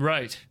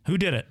 Right. Who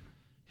did it?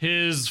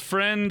 His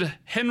friend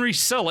Henry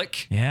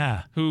Selick.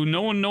 Yeah. Who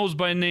no one knows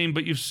by name,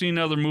 but you've seen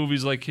other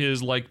movies like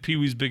his, like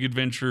Pee-wee's Big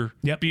Adventure,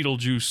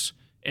 Beetlejuice,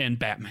 and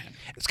Batman.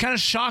 It's kind of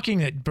shocking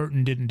that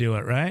Burton didn't do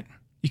it, right?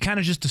 You kind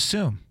of just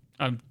assume.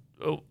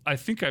 I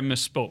think I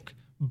misspoke.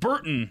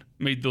 Burton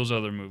made those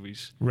other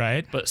movies.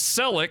 Right. But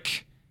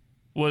Selick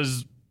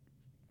was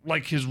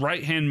like his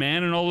right-hand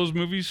man in all those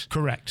movies.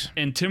 Correct.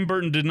 And Tim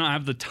Burton did not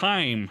have the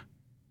time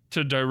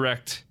to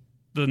direct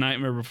The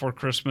Nightmare Before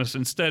Christmas.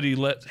 Instead, he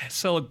let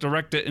Selick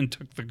direct it and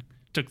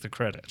took the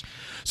credit.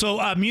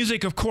 So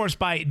music, of course,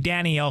 by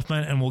Danny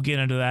Elfman, and we'll get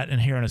into that in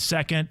here in a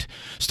second.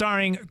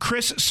 Starring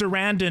Chris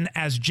Sarandon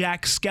as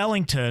Jack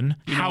Skellington.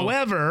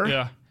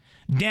 However,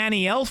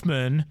 Danny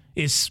Elfman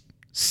is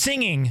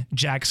singing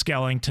Jack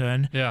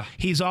Skellington. Yeah.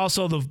 He's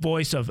also the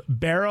voice of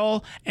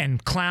Beryl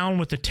and Clown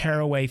with the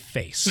Tearaway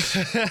Face.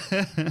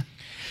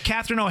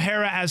 Catherine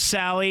O'Hara as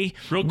Sally.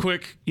 Real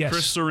quick, Yes.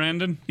 Chris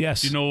Sarandon.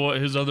 Yes. Do you know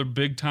what his other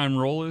big-time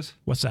role is?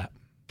 What's that?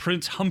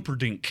 Prince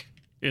Humperdinck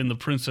in The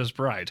Princess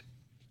Bride.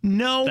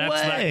 No That's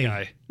way. that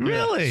guy.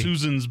 Really? Yeah,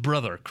 Susan's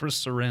brother,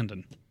 Chris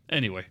Sarandon.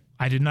 Anyway.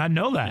 I did not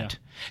know that. Yeah.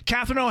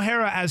 Catherine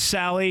O'Hara as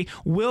Sally.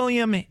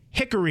 William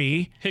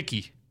Hickey.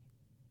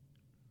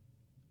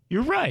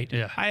 You're right.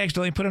 Yeah. I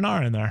accidentally put an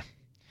R in there.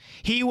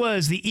 He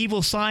was the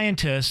evil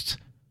scientist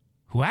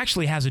who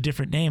actually has a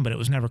different name, but it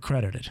was never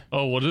credited.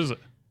 Oh, what is it?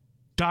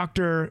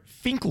 Dr.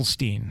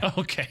 Finkelstein.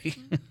 Okay.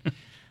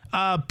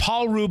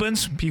 Paul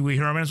Rubens, Pee Wee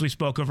Herman, as we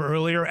spoke of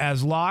earlier,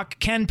 as Locke.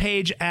 Ken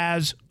Page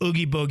as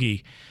Oogie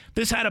Boogie.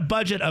 This had a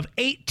budget of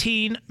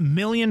 $18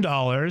 million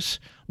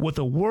with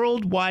a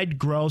worldwide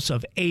gross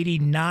of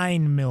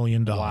 $89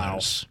 million.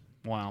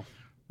 Wow.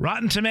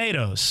 Rotten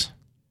Tomatoes.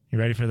 You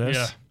ready for this?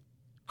 Yeah.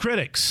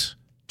 Critics.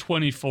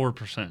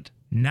 24%.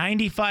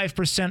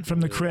 95%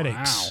 from the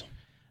critics.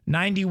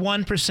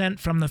 91%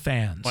 from the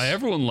fans. Why,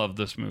 everyone loved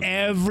this movie.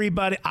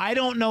 Everybody. I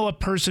don't know a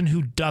person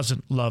who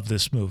doesn't love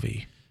this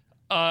movie.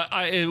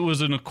 It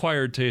was an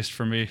acquired taste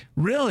for me.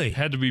 Really? It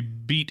had to be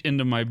beat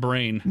into my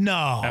brain.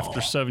 No.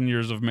 After 7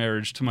 years of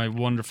marriage to my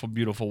wonderful,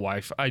 beautiful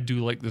wife. I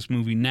do like this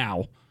movie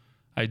now.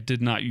 I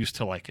did not used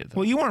to like it,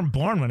 though. Well, you weren't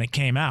born when it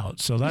came out,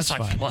 so that's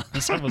fine.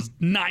 I was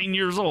 9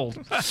 years old.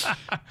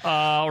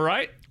 All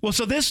right. Well,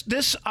 so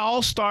this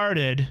all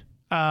started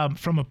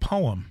from a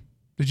poem.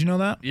 Did you know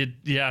that?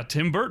 Yeah,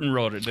 Tim Burton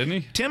wrote it,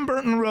 didn't he? Tim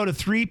Burton wrote a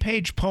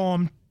 3-page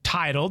poem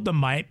titled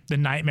The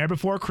Nightmare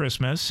Before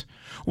Christmas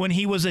when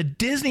he was a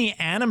Disney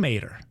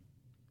animator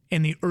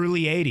in the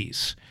early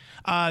 80s.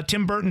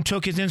 Tim Burton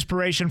took his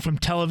inspiration from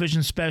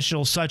television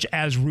specials such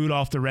as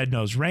Rudolph the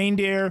Red-Nosed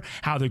Reindeer,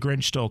 How the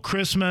Grinch Stole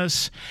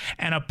Christmas,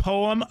 and a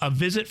poem, A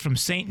Visit from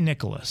St.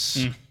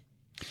 Nicholas.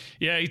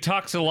 Yeah, he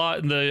talks a lot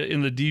in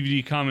the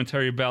DVD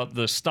commentary about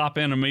the stop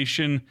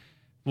animation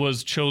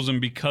was chosen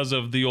because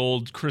of the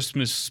old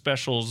Christmas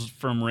specials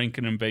from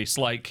Rankin and Bass,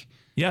 like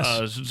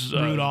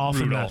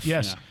Rudolph. Yes.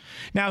 Yeah.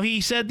 Now,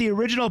 he said the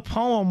original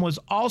poem was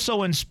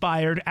also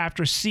inspired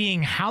after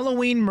seeing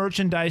Halloween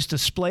merchandise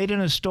displayed in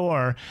a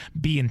store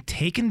being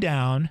taken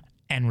down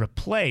and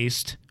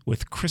replaced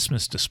with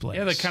Christmas displays.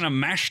 Yeah, they kind of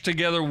mashed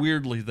together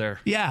weirdly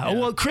there. Yeah.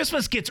 Well,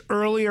 Christmas gets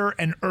earlier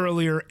and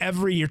earlier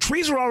every year.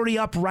 Trees are already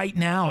up right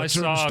now at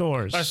certain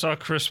stores. I saw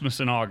Christmas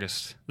in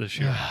August this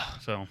year.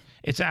 So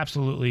it's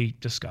absolutely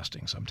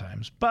disgusting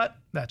sometimes, but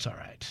that's all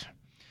right.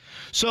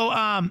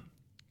 So,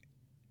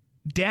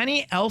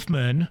 Danny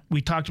Elfman,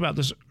 we talked about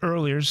this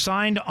earlier,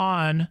 signed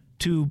on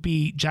to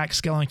be Jack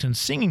Skellington's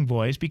singing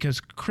voice because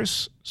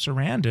Chris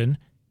Sarandon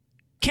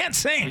can't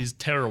sing. He's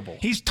terrible.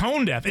 He's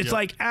tone deaf. It's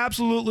like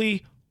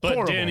absolutely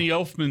horrible. But Danny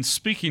Elfman's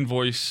speaking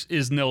voice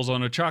is nails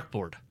on a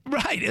chalkboard.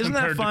 Right. Isn't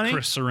that funny? To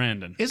Chris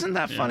Sarandon. Isn't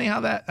that funny how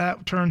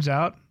that turns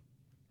out?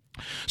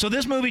 So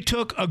this movie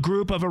took a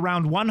group of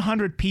around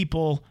 100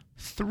 people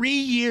 3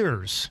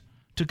 years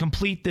to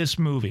complete this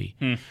movie.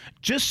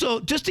 Just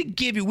to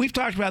give you, we've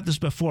talked about this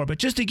before, but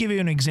just to give you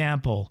an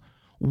example,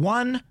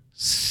 1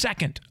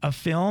 second of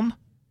film,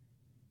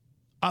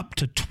 up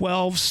to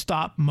 12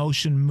 stop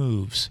motion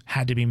moves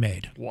had to be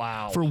made.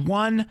 Wow. For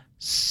 1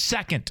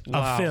 second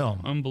of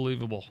film.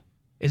 Unbelievable.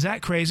 Is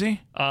that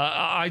crazy?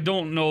 I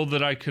don't know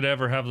that I could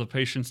ever have the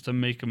patience to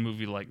make a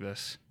movie like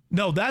this.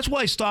 No, that's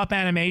why stop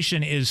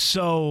animation is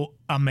so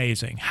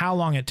amazing. How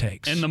long it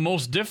takes. And the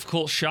most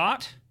difficult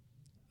shot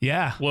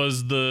yeah.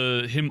 was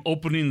him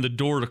opening the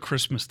door to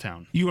Christmas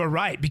Town. You are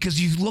right, because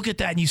you look at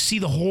that and you see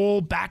the whole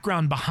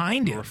background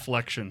behind it.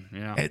 Reflection,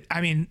 yeah.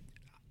 I mean,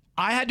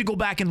 I had to go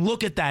back and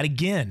look at that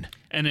again.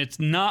 And it's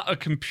not a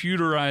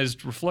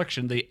computerized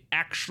reflection. They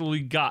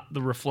actually got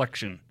the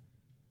reflection.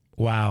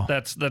 Wow.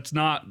 That's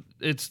not,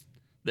 it's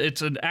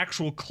an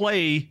actual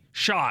clay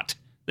shot.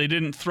 They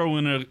didn't throw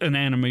in an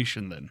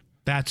animation then.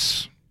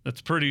 That's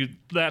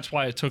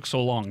why it took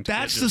so long.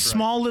 That's the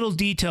small little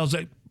details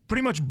that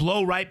pretty much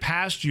blow right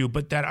past you,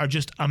 but that are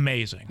just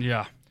amazing.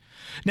 Yeah.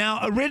 Now,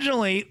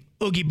 originally,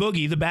 Oogie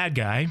Boogie, the bad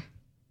guy,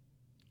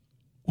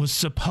 was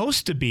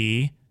supposed to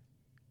be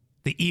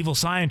the evil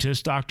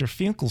scientist, Dr.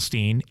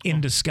 Finkelstein, in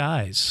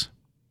disguise.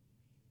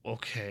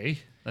 Okay.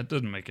 That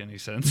doesn't make any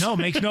sense. No,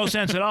 makes no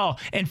sense at all.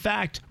 In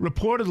fact,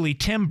 reportedly,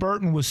 Tim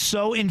Burton was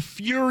so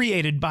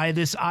infuriated by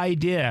this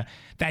idea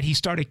that he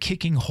started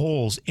kicking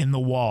holes in the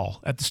wall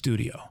at the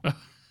studio.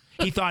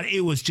 He thought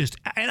it was just,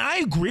 and I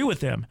agree with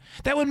him,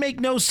 that would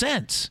make no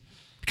sense.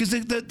 Because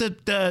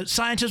the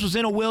scientist was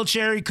in a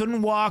wheelchair, he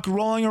couldn't walk,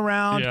 rolling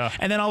around,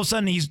 and then all of a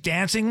sudden he's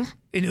dancing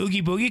in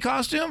Oogie Boogie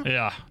costume?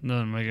 Yeah,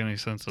 doesn't make any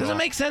sense at all. Doesn't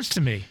make sense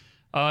to me.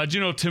 Do you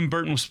know Tim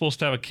Burton was supposed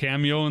to have a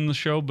cameo in the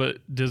show, but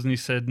Disney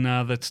said,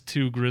 nah, that's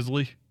too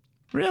grisly.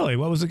 Really?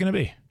 What was it going to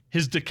be?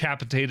 His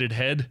decapitated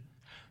head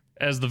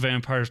as the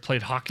vampires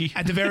played hockey.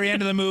 At the very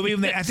end of the movie,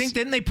 Yes. I think,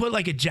 didn't they put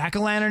like a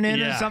jack-o'-lantern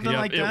in or something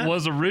like that? It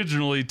was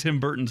originally Tim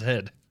Burton's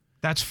head.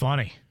 That's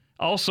funny.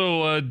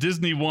 Also,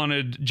 Disney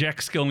wanted Jack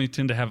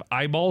Skellington to have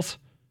eyeballs.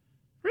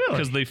 Really?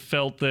 Because they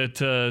felt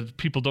that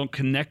people don't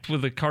connect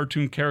with a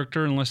cartoon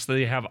character unless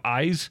they have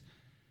eyes.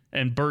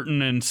 And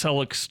Burton and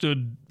Selleck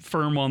stood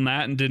firm on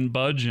that and didn't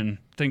budge, and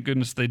thank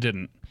goodness they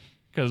didn't.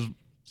 Because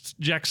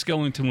Jack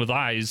Skellington with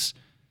eyes,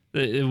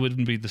 it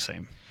wouldn't be the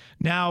same.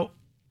 Now,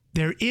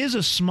 there is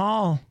a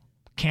small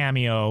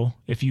cameo,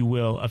 if you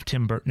will, of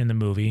Tim Burton in the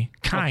movie.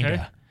 Kinda.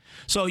 Okay.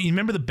 So you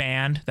remember the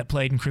band that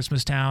played in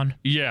Christmas Town?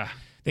 Yeah.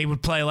 They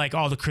would play like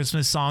all the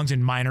Christmas songs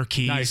in minor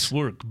keys. Nice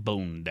work,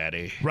 Bone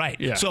Daddy. Right.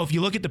 Yeah. So if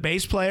you look at the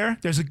bass player,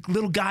 there's a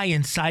little guy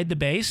inside the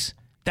bass.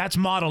 That's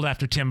modeled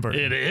after Tim Burton.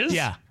 It is?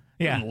 Yeah.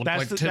 Yeah. Doesn't look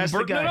like Tim Burton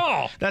the guy. at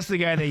all. That's the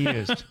guy they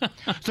used.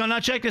 So now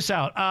check this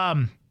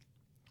out.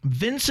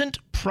 Vincent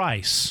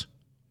Price.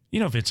 You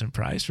know Vincent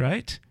Price,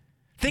 right?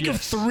 Think of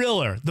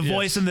Thriller, the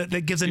voice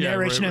that gives a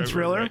narration in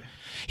Thriller. Right.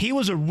 He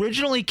was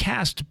originally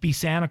cast to be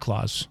Santa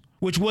Claus,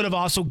 which would have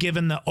also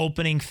given the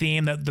opening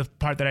theme, the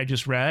part that I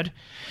just read.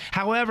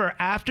 However,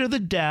 after the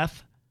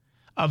death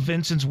of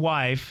Vincent's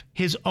wife,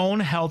 his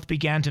own health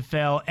began to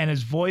fail, and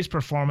his voice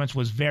performance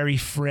was very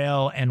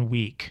frail and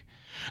weak.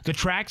 The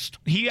tracks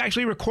he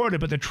actually recorded,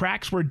 but the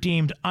tracks were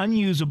deemed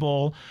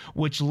unusable,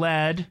 which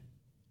led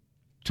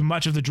to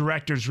much of the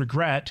director's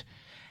regret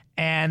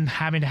and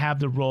having to have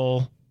the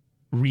role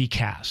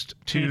recast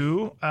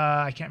to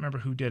I can't remember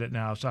who did it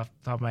now. It's off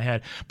the top of my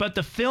head. But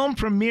the film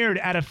premiered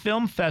at a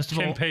film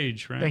festival. Ken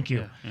Page, right? Thank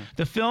you. Yeah.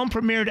 The film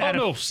premiered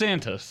at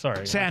Santa.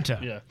 Sorry. Santa.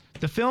 Yeah.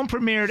 The film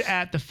premiered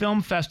at the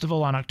film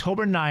festival on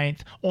October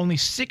 9th, only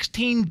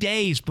 16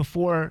 days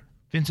before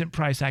Vincent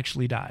Price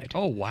actually died.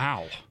 Oh,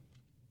 wow.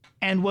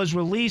 And was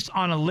released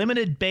on a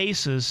limited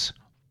basis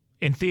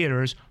in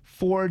theaters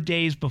 4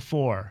 days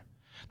before.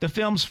 The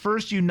film's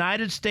first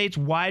United States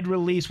wide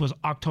release was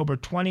October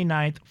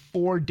 29th,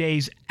 4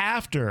 days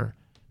after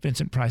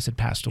Vincent Price had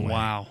passed away.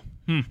 Wow.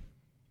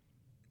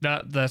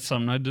 That's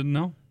something I didn't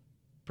know.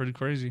 Pretty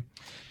crazy.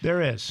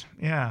 There is.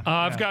 Yeah.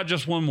 I've got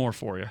just one more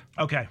for you.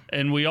 Okay.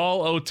 And we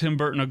all owe Tim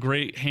Burton a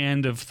great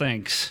hand of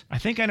thanks. I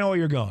think I know where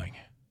you're going,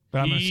 but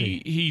I'm going to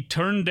see. He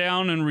turned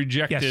down and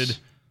rejected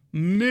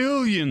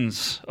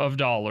millions of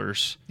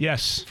dollars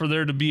for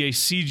there to be a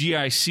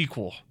CGI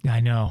sequel.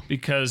 I know.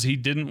 Because he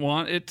didn't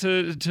want it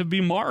to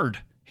be marred.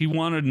 He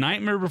wanted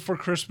Nightmare Before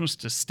Christmas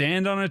to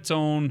stand on its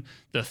own.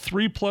 The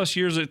 3+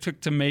 years it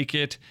took to make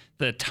it,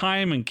 the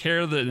time and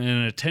care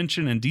and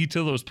attention and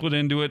detail that was put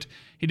into it,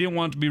 he didn't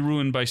want it to be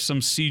ruined by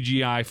some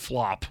CGI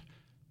flop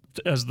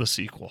as the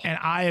sequel. And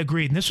I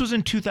agree. And this was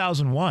in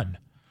 2001.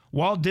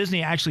 Walt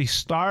Disney actually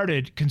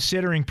started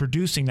considering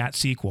producing that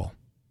sequel.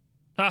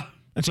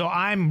 And so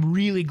I'm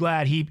really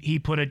glad he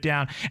put it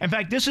down. In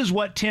fact, this is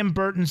what Tim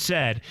Burton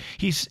said.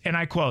 And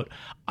I quote,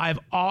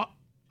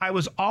 I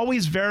was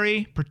always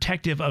very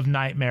protective of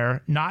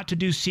Nightmare, not to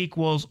do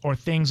sequels or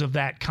things of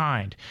that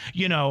kind.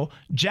 You know,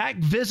 Jack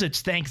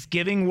visits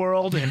Thanksgiving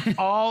World and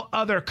all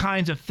other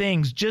kinds of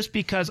things just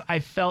because I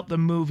felt the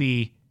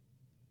movie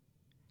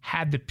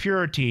had the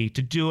purity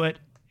to do it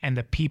and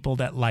the people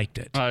that liked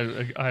it.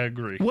 I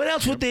agree. What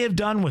else would they have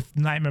done with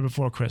Nightmare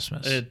Before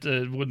Christmas? It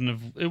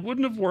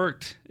wouldn't have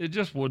worked. It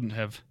just wouldn't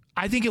have.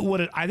 I think it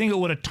would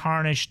have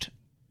tarnished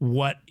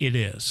what it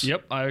is.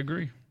 Yep, I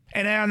agree.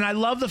 And I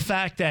love the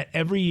fact that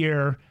every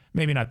year,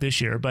 maybe not this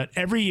year, but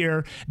every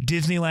year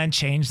Disneyland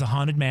changed the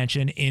Haunted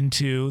Mansion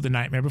into the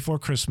Nightmare Before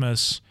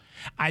Christmas.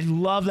 I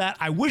love that.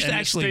 I wish And that it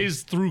actually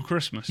stays through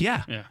Christmas.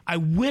 Yeah. I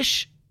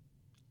wish.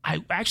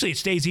 Actually, it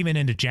stays even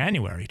into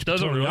January. To be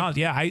Does it totally really? honest.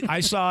 Yeah, I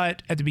saw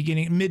it at the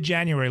beginning,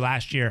 mid-January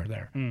last year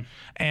there.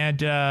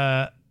 And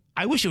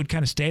I wish it would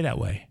kind of stay that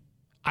way.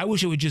 I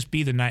wish it would just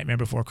be the Nightmare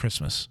Before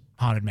Christmas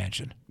Haunted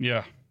Mansion.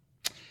 Yeah.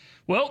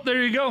 Well,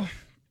 there you go.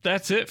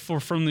 That's it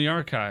for From the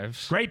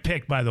Archives. Great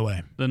pick, by the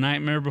way. The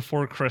Nightmare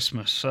Before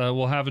Christmas.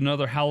 We'll have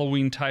another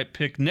Halloween-type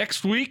pick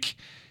next week.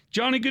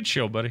 Johnny, good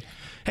show, buddy.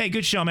 Hey,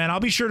 good show, man. I'll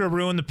be sure to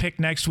ruin the pick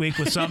next week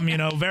with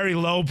something, very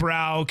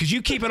lowbrow, because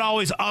you keep it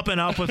always up and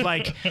up with,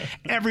 like,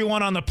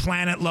 everyone on the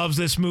planet loves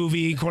this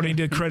movie, according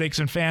to critics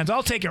and fans.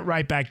 I'll take it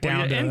right back down.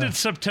 Well, to ended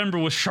September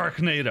with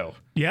Sharknado.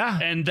 Yeah.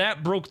 And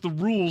that broke the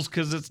rules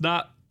because it's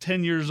not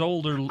 10 years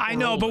old or I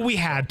know, older. but we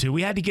had to.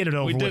 We had to get it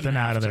over with and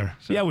out of there.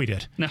 Yeah, we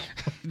did. No,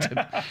 we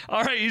didn't.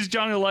 All right, he's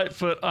Johnny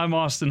Lightfoot. I'm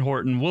Austin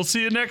Horton. We'll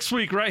see you next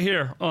week right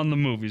here on the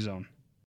Movie Zone.